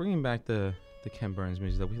 bringing back the Ken Burns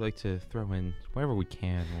music that we like to throw in wherever we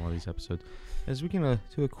can in all these episodes, as we can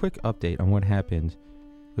do a quick update on what happened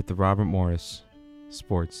with the Robert Morris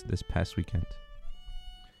sports this past weekend.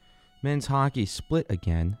 Men's hockey split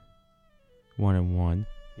again, 1-1.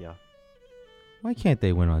 Yeah. Why can't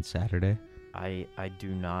they win on Saturday? I do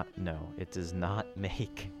not know. It does not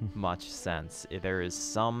make much sense. There is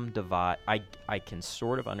some divide. I can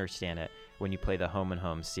sort of understand it when you play the home and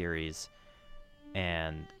home series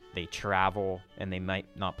and they travel and they might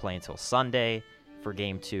not play until Sunday for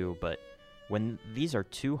game 2. But when these are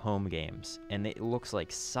 2 home games and it looks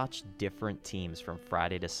like such different teams from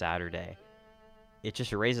Friday to Saturday, it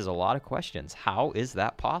just raises a lot of questions. How is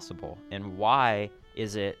that possible? And why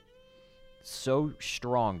is it so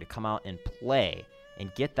strong to come out and play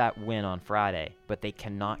and get that win on Friday, but they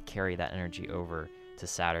cannot carry that energy over to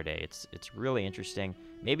Saturday? It's really interesting.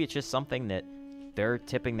 Maybe it's just something that they're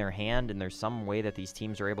tipping their hand, and there's some way that these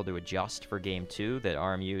teams are able to adjust for game 2 that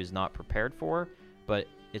RMU is not prepared for, but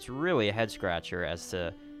it's really a head scratcher as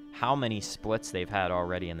to how many splits they've had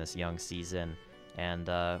already in this young season, and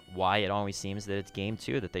why it always seems that it's game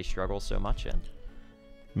 2 that they struggle so much in.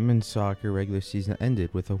 Men's soccer regular season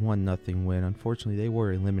ended with a 1-0 win. Unfortunately, they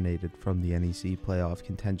were eliminated from the NEC playoff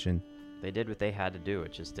contention. They did what they had to do.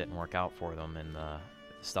 It just didn't work out for them, and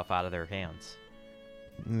stuff out of their hands.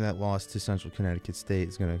 And that loss to Central Connecticut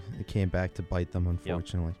State it came back to bite them,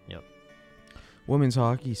 unfortunately. Yep. Women's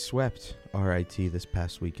hockey swept RIT this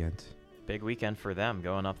past weekend. Big weekend for them,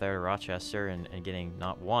 going up there to Rochester and getting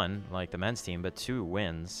not 1 like the men's team, but 2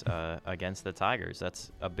 wins against the Tigers.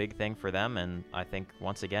 That's a big thing for them, and I think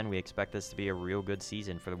once again we expect this to be a real good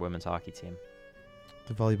season for the women's hockey team.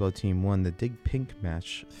 The volleyball team won the Dig Pink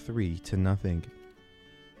match 3-0.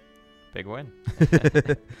 Big win.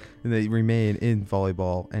 And they remain in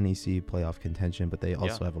volleyball NEC playoff contention, but they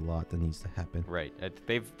also have a lot that needs to happen. Right.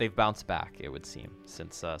 They've bounced back, it would seem,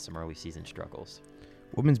 since some early season struggles.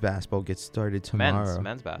 Women's basketball gets started tomorrow.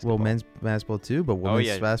 Men's basketball. Well, men's basketball too, but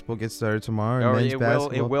women's basketball gets started tomorrow. And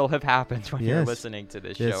it will have happened when you're listening to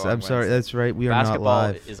this show. Yes, I'm sorry. That's right. We are not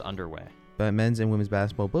live. Basketball is underway. But men's and women's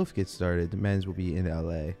basketball both get started. Men's will be in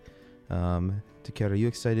LA. Dakota, are you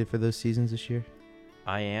excited for those seasons this year?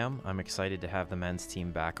 I am. I'm excited to have the men's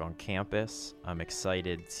team back on campus. I'm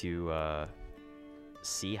excited to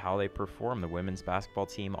see how they perform. The women's basketball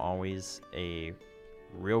team, always a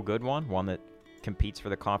real good one that competes for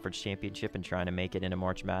the conference championship and trying to make it into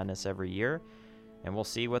March Madness every year. And we'll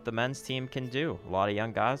see what the men's team can do. A lot of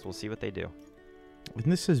young guys. We'll see what they do.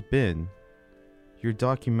 And this has been your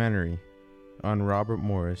documentary on Robert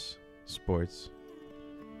Morris Sports.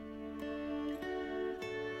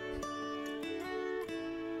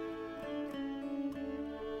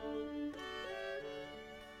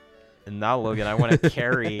 And now, Logan, I want to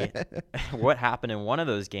carry what happened in one of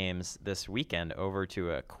those games this weekend over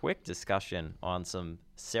to a quick discussion on some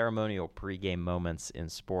ceremonial pregame moments in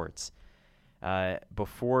sports.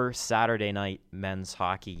 Before Saturday night men's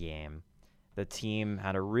hockey game, the team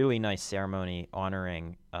had a really nice ceremony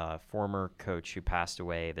honoring a former coach who passed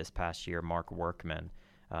away this past year, Mark Workman,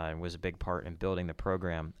 and was a big part in building the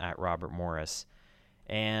program at Robert Morris.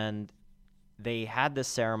 And they had this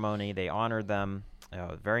ceremony. They honored them.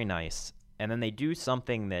 Very nice. And then they do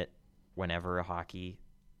something that whenever a hockey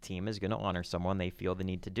team is going to honor someone, they feel the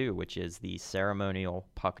need to do, which is the ceremonial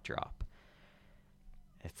puck drop.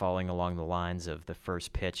 Following along the lines of the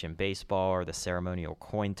first pitch in baseball or the ceremonial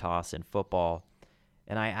coin toss in football.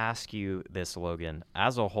 And I ask you this, Logan,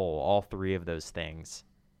 as a whole, all three of those things,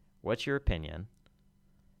 what's your opinion?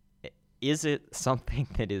 Is it something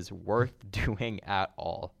that is worth doing at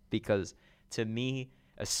all? Because to me,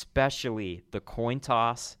 especially the coin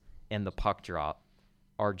toss and the puck drop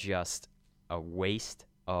are just a waste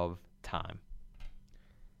of time.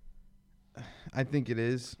 I think it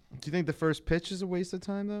is. Do you think the first pitch is a waste of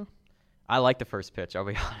time, though? I like the first pitch. I'll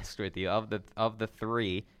be honest with you. Of the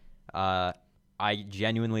three, I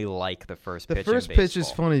genuinely like the first pitch. The first pitch is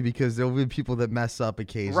funny because there'll be people that mess up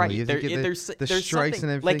occasionally. Right. There's strikes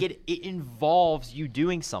and everything. Like it involves you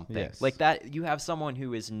doing something. Yes. Like that. You have someone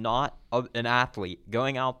who is not an athlete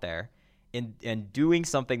going out there and doing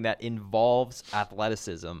something that involves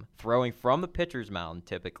athleticism, throwing from the pitcher's mound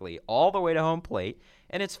typically all the way to home plate.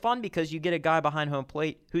 And it's fun because you get a guy behind home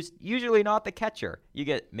plate who's usually not the catcher. You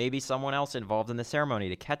get maybe someone else involved in the ceremony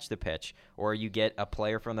to catch the pitch, or you get a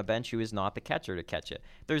player from the bench who is not the catcher to catch it.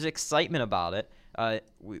 There's excitement about it.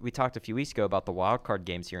 We talked a few weeks ago about the wild card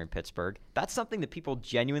games here in Pittsburgh. That's something that people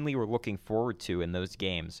genuinely were looking forward to in those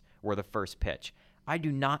games, were the first pitch. I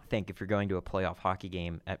do not think if you're going to a playoff hockey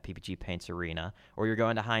game at PPG Paints Arena or you're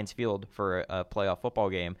going to Heinz Field for a playoff football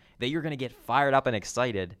game that you're going to get fired up and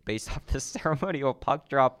excited based off the ceremonial puck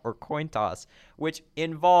drop or coin toss, which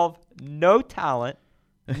involve no talent,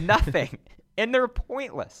 nothing, and they're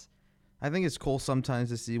pointless. I think it's cool sometimes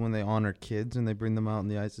to see when they honor kids and they bring them out on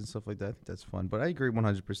the ice and stuff like that. That's fun. But I agree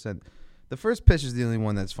 100%. The first pitch is the only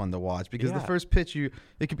one that's fun to watch because the first pitch, it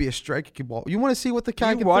could be a strike, it could ball. You want to see what the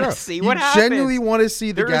guy can throw. You want to see what happens. You genuinely want to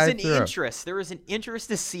see the guy throw. There is an interest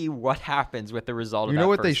to see what happens with the result of that. You know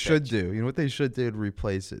what first they should pitch. do? You know what they should do to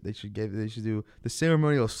replace it? They should do the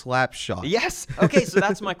ceremonial slap shot. Yes. Okay, so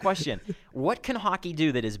that's my question. What can hockey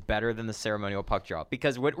do that is better than the ceremonial puck drop?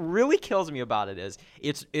 Because what really kills me about it is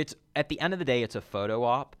it's at the end of the day, it's a photo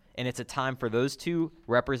op. And it's a time for those two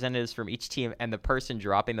representatives from each team and the person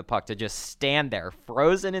dropping the puck to just stand there,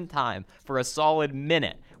 frozen in time, for a solid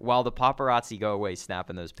minute while the paparazzi go away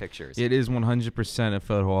snapping those pictures. It is 100% a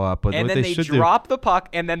photo op. But and what then they drop the puck,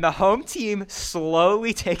 and then the home team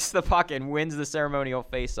slowly takes the puck and wins the ceremonial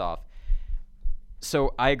face-off.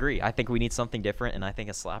 So I agree. I think we need something different, and I think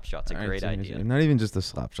a slap shot's a great idea. Not even just a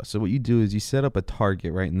slap shot. So what you do is you set up a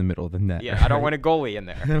target right in the middle of the net. Yeah, right? I don't want a goalie in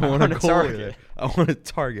there. I don't want a goalie. I want a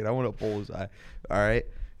target. I want a bullseye. All right.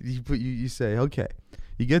 You say, okay.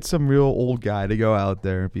 You get some real old guy to go out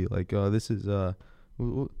there and be like, oh, this is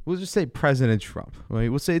we'll just say President Trump.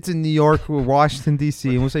 Right? We'll say it's in New York or Washington D.C.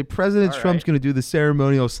 and we'll say President Trump's going to do the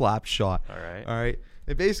ceremonial slap shot. All right.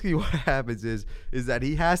 And basically what happens is that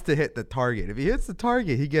he has to hit the target. If he hits the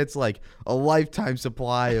target, he gets like a lifetime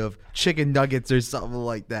supply of chicken nuggets or something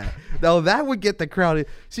like that. Now, that would get the crowd.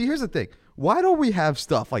 See, here's the thing. Why don't we have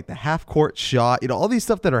stuff like the half-court shot, all these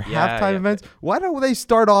stuff that are halftime events? Why don't they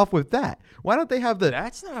start off with that? Why don't they have the...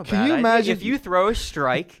 That's not a Can bad you imagine? idea. If you throw a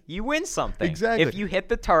strike, you win something. Exactly. If you hit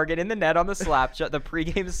the target in the net on the slap shot, the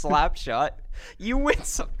pregame slap shot, you win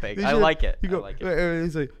something. I like it. I like it.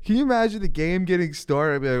 He's like, can you imagine the game getting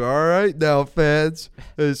started? I'd be like, all right now, fans,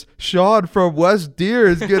 as Sean from West Deer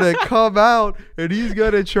is going to come out and he's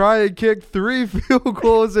going to try and kick 3 field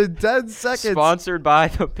goals in 10 seconds. Sponsored by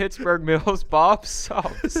the Pittsburgh Mills Bob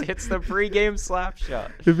Subs. It's the pregame slap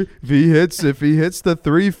shot. If he hits the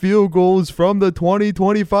 3 field goals from the 20,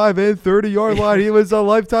 25, and 30-yard line, he was a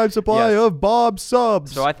lifetime supply of Bob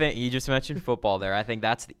Subs. So I think you just mentioned football there. I think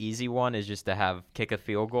that's the easy one, is just to have kick a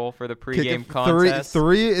field goal for the pregame contest.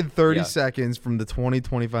 3 in 30 seconds from the 20,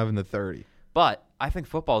 25, and the 30. But I think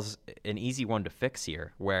football's an easy one to fix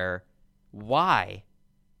here, where why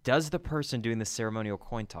does the person doing the ceremonial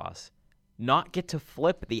coin toss not get to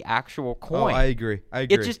flip the actual coin? Oh, I agree.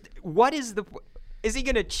 It just, is he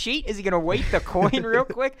going to cheat? Is he going to weight the coin real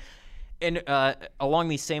quick? And along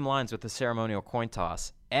these same lines with the ceremonial coin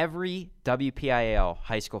toss, every WPIAL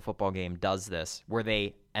high school football game does this, where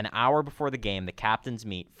they, an hour before the game, the captains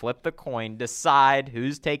meet, flip the coin, decide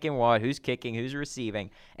who's taking what, who's kicking, who's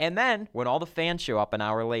receiving. And then when all the fans show up an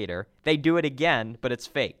hour later, they do it again, but it's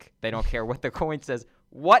fake. They don't care what the coin says.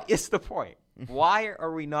 What is the point? Why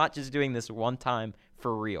are we not just doing this one time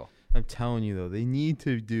for real? I'm telling you, though, they need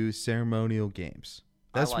to do ceremonial games.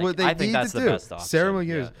 That's what they need to do. I think that's the best option.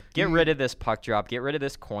 Ceremonial games. Get rid of this puck drop. Get rid of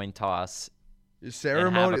this coin toss. The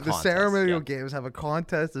ceremonial games have a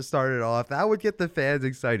contest to start it off. That would get the fans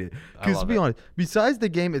excited. Because to be honest, besides the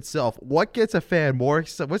game itself, what gets a fan more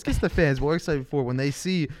excited? What gets the fans more excited for when they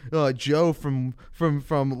see Joe from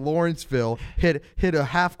Lawrenceville hit a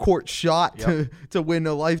half court shot to win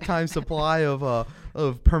a lifetime supply of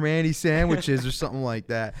Permani sandwiches or something like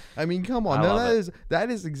that? I mean, come on, that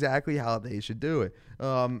is exactly how they should do it.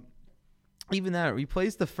 Even that,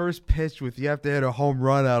 replace the first pitch with you have to hit a home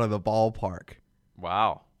run out of the ballpark.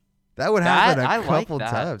 Wow. That would happen a couple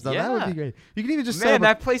times. Now, that would be great. You can even just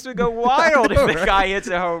that place would go wild if the guy hits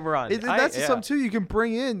a home run. That's something, too, you can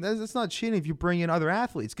bring in. That's not cheating if you bring in other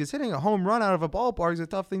athletes, because hitting a home run out of a ballpark is a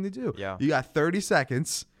tough thing to do. Yeah. You got 30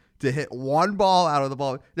 seconds to hit one ball out of the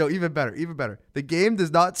ball. No, even better. The game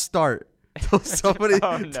does not start until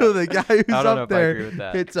the guy who's up there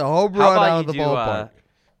hits a home run out of the ballpark.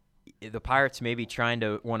 The Pirates maybe trying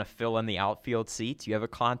to want to fill in the outfield seats. You have a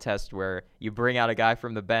contest where you bring out a guy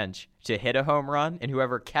from the bench to hit a home run, and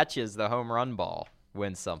whoever catches the home run ball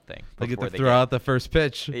wins something. They get to throw out the first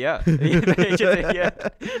pitch. Yeah.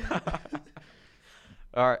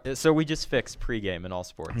 All right, so we just fixed pregame in all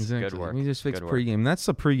sports. Exactly. Good work. We just fixed pregame. That's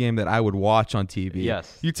the pregame that I would watch on TV.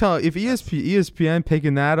 Yes. You tell if ESPN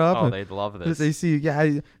picking that up. They'd love this. They see,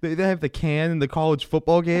 they have the can in the college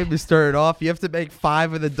football game to start it off. You have to make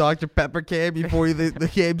 5 of the Dr. Pepper can before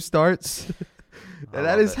the game starts.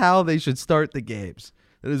 That is how they should start the games.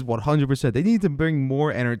 That is 100%. They need to bring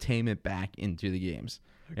more entertainment back into the games.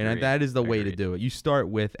 Agreed. And that is the way to do it. You start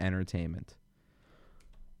with entertainment.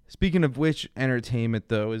 Speaking of which, entertainment,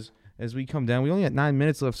 though, is as we come down, we only got 9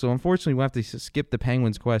 minutes left, so unfortunately we'll have to skip the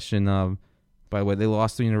Penguins question. By the way, they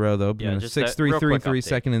lost 3 in a row, though. 6-3, 3-3,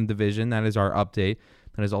 second in the division. That is our update.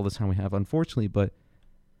 That is all the time we have, unfortunately. But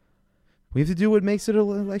we have to do what makes it an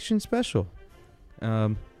election special. I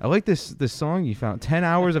like this song you found, 10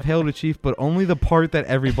 hours of Hail to Chief, but only the part that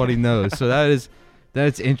everybody knows. So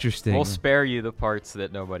that's interesting. We'll spare you the parts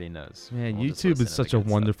that nobody knows. Man, YouTube is such a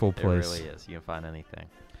wonderful place. It really is. You can find anything.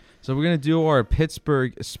 So we're going to do our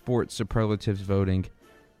Pittsburgh sports superlatives voting.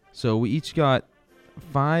 So we each got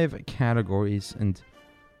 5 categories, and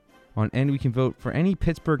on end we can vote for any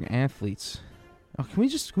Pittsburgh athletes. Oh, can we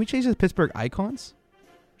change it to Pittsburgh icons?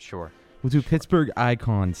 Sure. We'll do Pittsburgh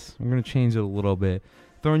icons. We're going to change it a little bit.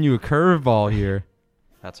 Throwing you a curveball here.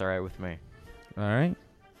 That's all right with me. All right.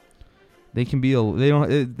 They can be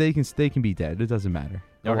they can be dead. It doesn't matter.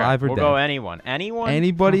 Okay. Alive or we'll dead. Go anyone.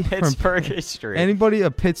 Anybody from Pittsburgh history. Anybody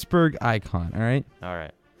a Pittsburgh icon, all right? All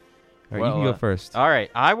right. All right, you can go first. All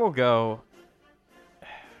right, I will go.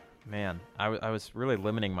 Man, I was really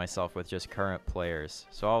limiting myself with just current players.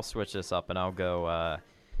 So I'll switch this up and I'll go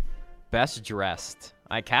best dressed.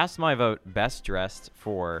 I cast my vote best dressed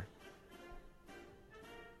for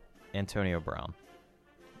Antonio Brown.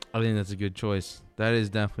 I think that's a good choice. That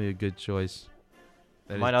is definitely a good choice.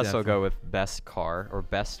 Might also go with best car or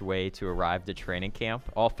best way to arrive to training camp.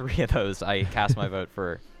 All 3 of those, I cast my vote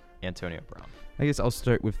for Antonio Brown. I guess I'll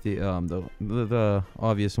start with the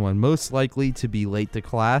obvious one. Most likely to be late to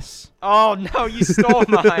class. Oh no, you stole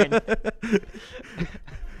mine.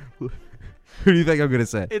 Who do you think I'm gonna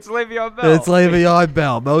say? It's Le'Veon Bell. It's Le'Veon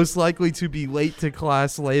Bell. Most likely to be late to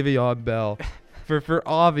class, Le'Veon Bell, for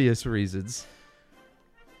obvious reasons.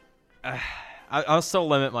 I'll still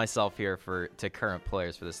limit myself here to current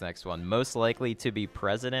players for this next one. Most likely to be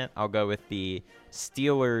president, I'll go with the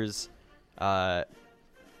Steelers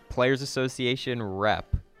Players Association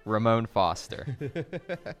rep, Ramon Foster,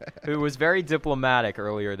 who was very diplomatic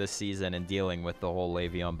earlier this season in dealing with the whole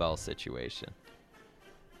Le'Veon Bell situation.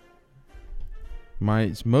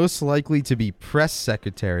 Most likely to be press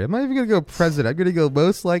secretary. I'm not even going to go president. I'm going to go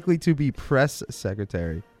most likely to be press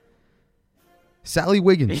secretary. Sally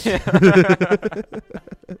Wiggins. Yeah.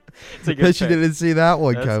 Bet she didn't see that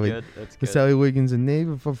one coming. That's good. Sally Wiggins, a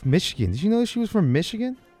native of Michigan. Did you know she was from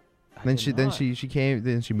Michigan? Then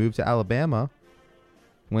she moved to Alabama,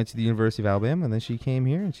 went to the University of Alabama, and then she came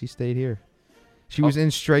here and she stayed here. She was in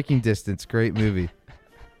Striking Distance. Great movie.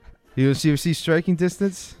 You see Striking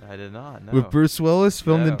Distance? I did not. No. With Bruce Willis,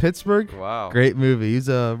 filmed in Pittsburgh. Wow. Great movie. He's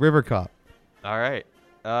a river cop. All right.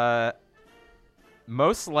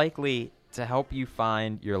 Most likely to help you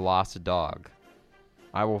find your lost dog,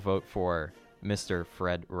 I will vote for Mr.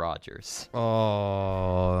 Fred Rogers.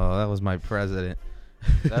 Oh, that was my president.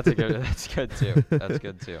 That's good too. That's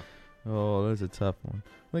good too. Oh, that's a tough one.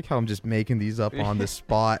 I like how I'm just making these up on the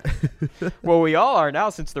spot. Well, we all are now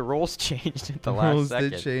since the rules changed at the last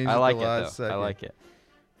second. I like it though. I like it.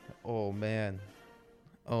 Oh man,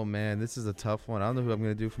 this is a tough one. I don't know who I'm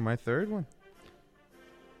gonna do for my third one.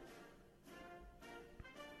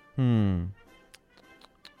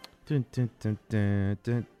 Dun, dun, dun, dun,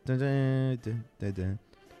 dun, dun, dun, dun, dun,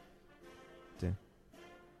 dun.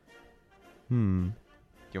 Do you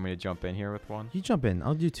want me to jump in here with one? You jump in.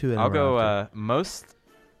 I'll do two. I'll go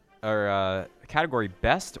category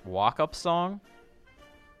best walk-up song.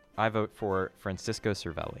 I vote for Francisco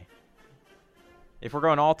Cervelli. If we're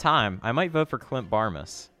going all time, I might vote for Clint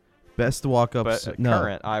Barmas. Best walk-up. But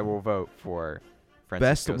current, I will vote for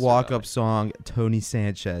Francisco Best walk-up Cervelli. song, Tony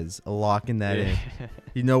Sanchez. Locking that in.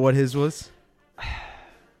 You know what his was?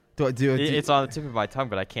 It's on the tip of my tongue,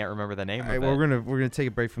 but I can't remember the name of it. Well, we're gonna take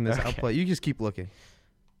a break from this. Okay. I'll play. You just keep looking.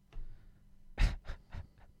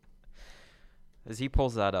 As he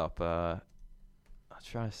pulls that up, I'll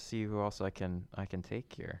try to see who else I can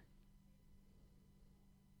take here.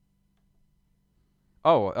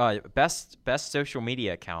 Oh, best social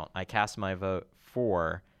media account. I cast my vote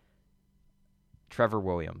for Trevor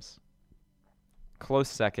Williams. Close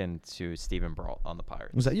second to Stephen Brault on the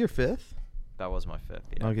Pirates. Was that your fifth? That was my fifth.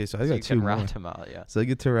 Yeah. Okay, so I got you two can more. round him out. Yeah. So I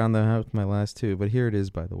get to round them out with my last two. But here it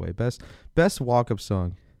is, by the way. Best walk-up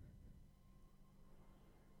song.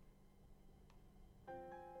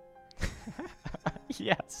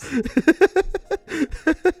 Yes.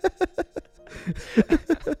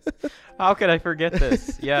 How could I forget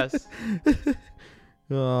this? Yes.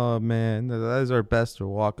 Oh man, that is our best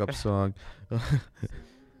walk-up song.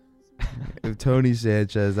 Tony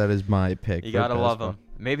Sanchez, that is my pick. You gotta love him.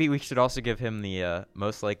 Maybe we should also give him the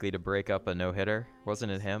most likely to break up a no-hitter.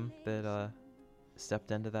 Wasn't it him that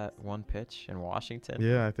stepped into that one pitch in Washington?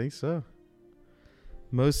 Yeah, I think so.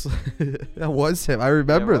 That was him. I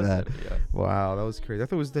remember that. Yeah. Wow, that was crazy. I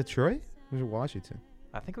thought it was Detroit. Or was it Washington?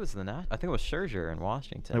 I think it was I think it was Scherzer in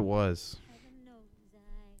Washington. It was.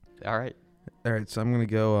 All right. All right, so I'm gonna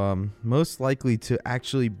go. Most likely to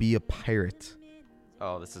actually be a Pirate.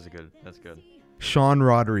 Oh, that's good. Sean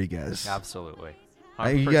Rodriguez. Absolutely.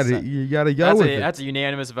 You gotta go with it. That's a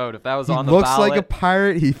unanimous vote. If that was He on the looks ballot. like a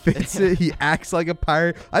pirate. He fits it. He acts like a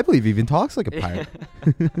pirate. I believe he even talks like a pirate.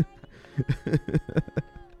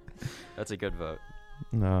 That's a good vote.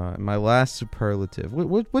 My last superlative.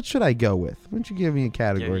 What should I go with? Why don't you give me a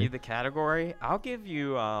category? Give you the category. I'll give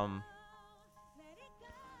you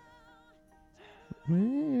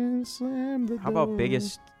Slam the How about door.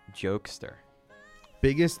 biggest jokester?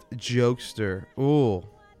 Biggest jokester. Ooh.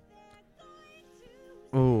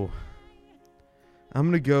 I'm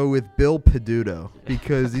going to go with Bill Peduto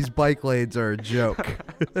because these bike lanes are a joke.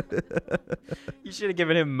 You should have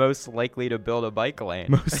given him most likely to build a bike lane.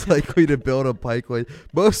 Most likely to build a bike lane.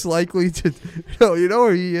 Most likely to... No, you know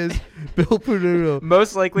where he is? Bill Peduto.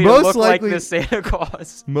 Most likely to look like the Santa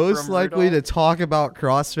Claus. Most from likely Rudolph. to talk about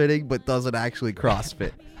CrossFitting but doesn't actually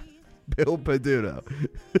CrossFit. Bill Peduto.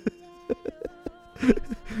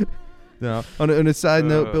 No. On a side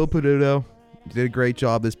note, Bill Peduto did a great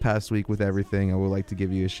job this past week with everything. I would like to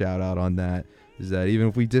give you a shout out on that. Is that even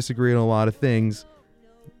if we disagree on a lot of things,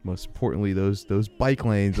 most importantly those bike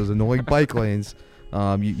lanes, those annoying bike lanes,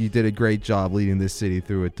 you did a great job leading this city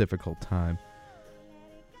through a difficult time.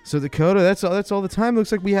 So Dakota, that's all the time.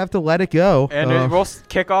 Looks like we have to let it go. And we'll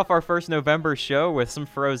kick off our first November show with some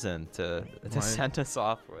Frozen to send us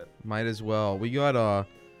off with. Might as well. We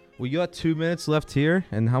got 2 minutes left here,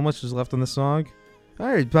 and how much is left on the song? All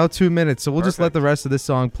right, about 2 minutes, so we'll just let the rest of this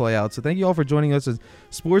song play out. So thank you all for joining us as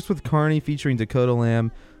Sports with Carney featuring Dakota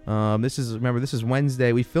Lamb. This is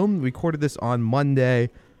Wednesday. We recorded this on Monday,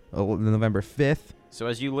 November 5th. So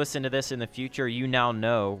as you listen to this in the future, you now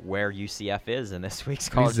know where UCF is in this week's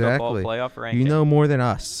college football playoff ranking. You know more than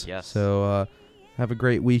us. Yes. So have a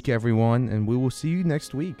great week, everyone, and we will see you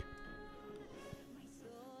next week.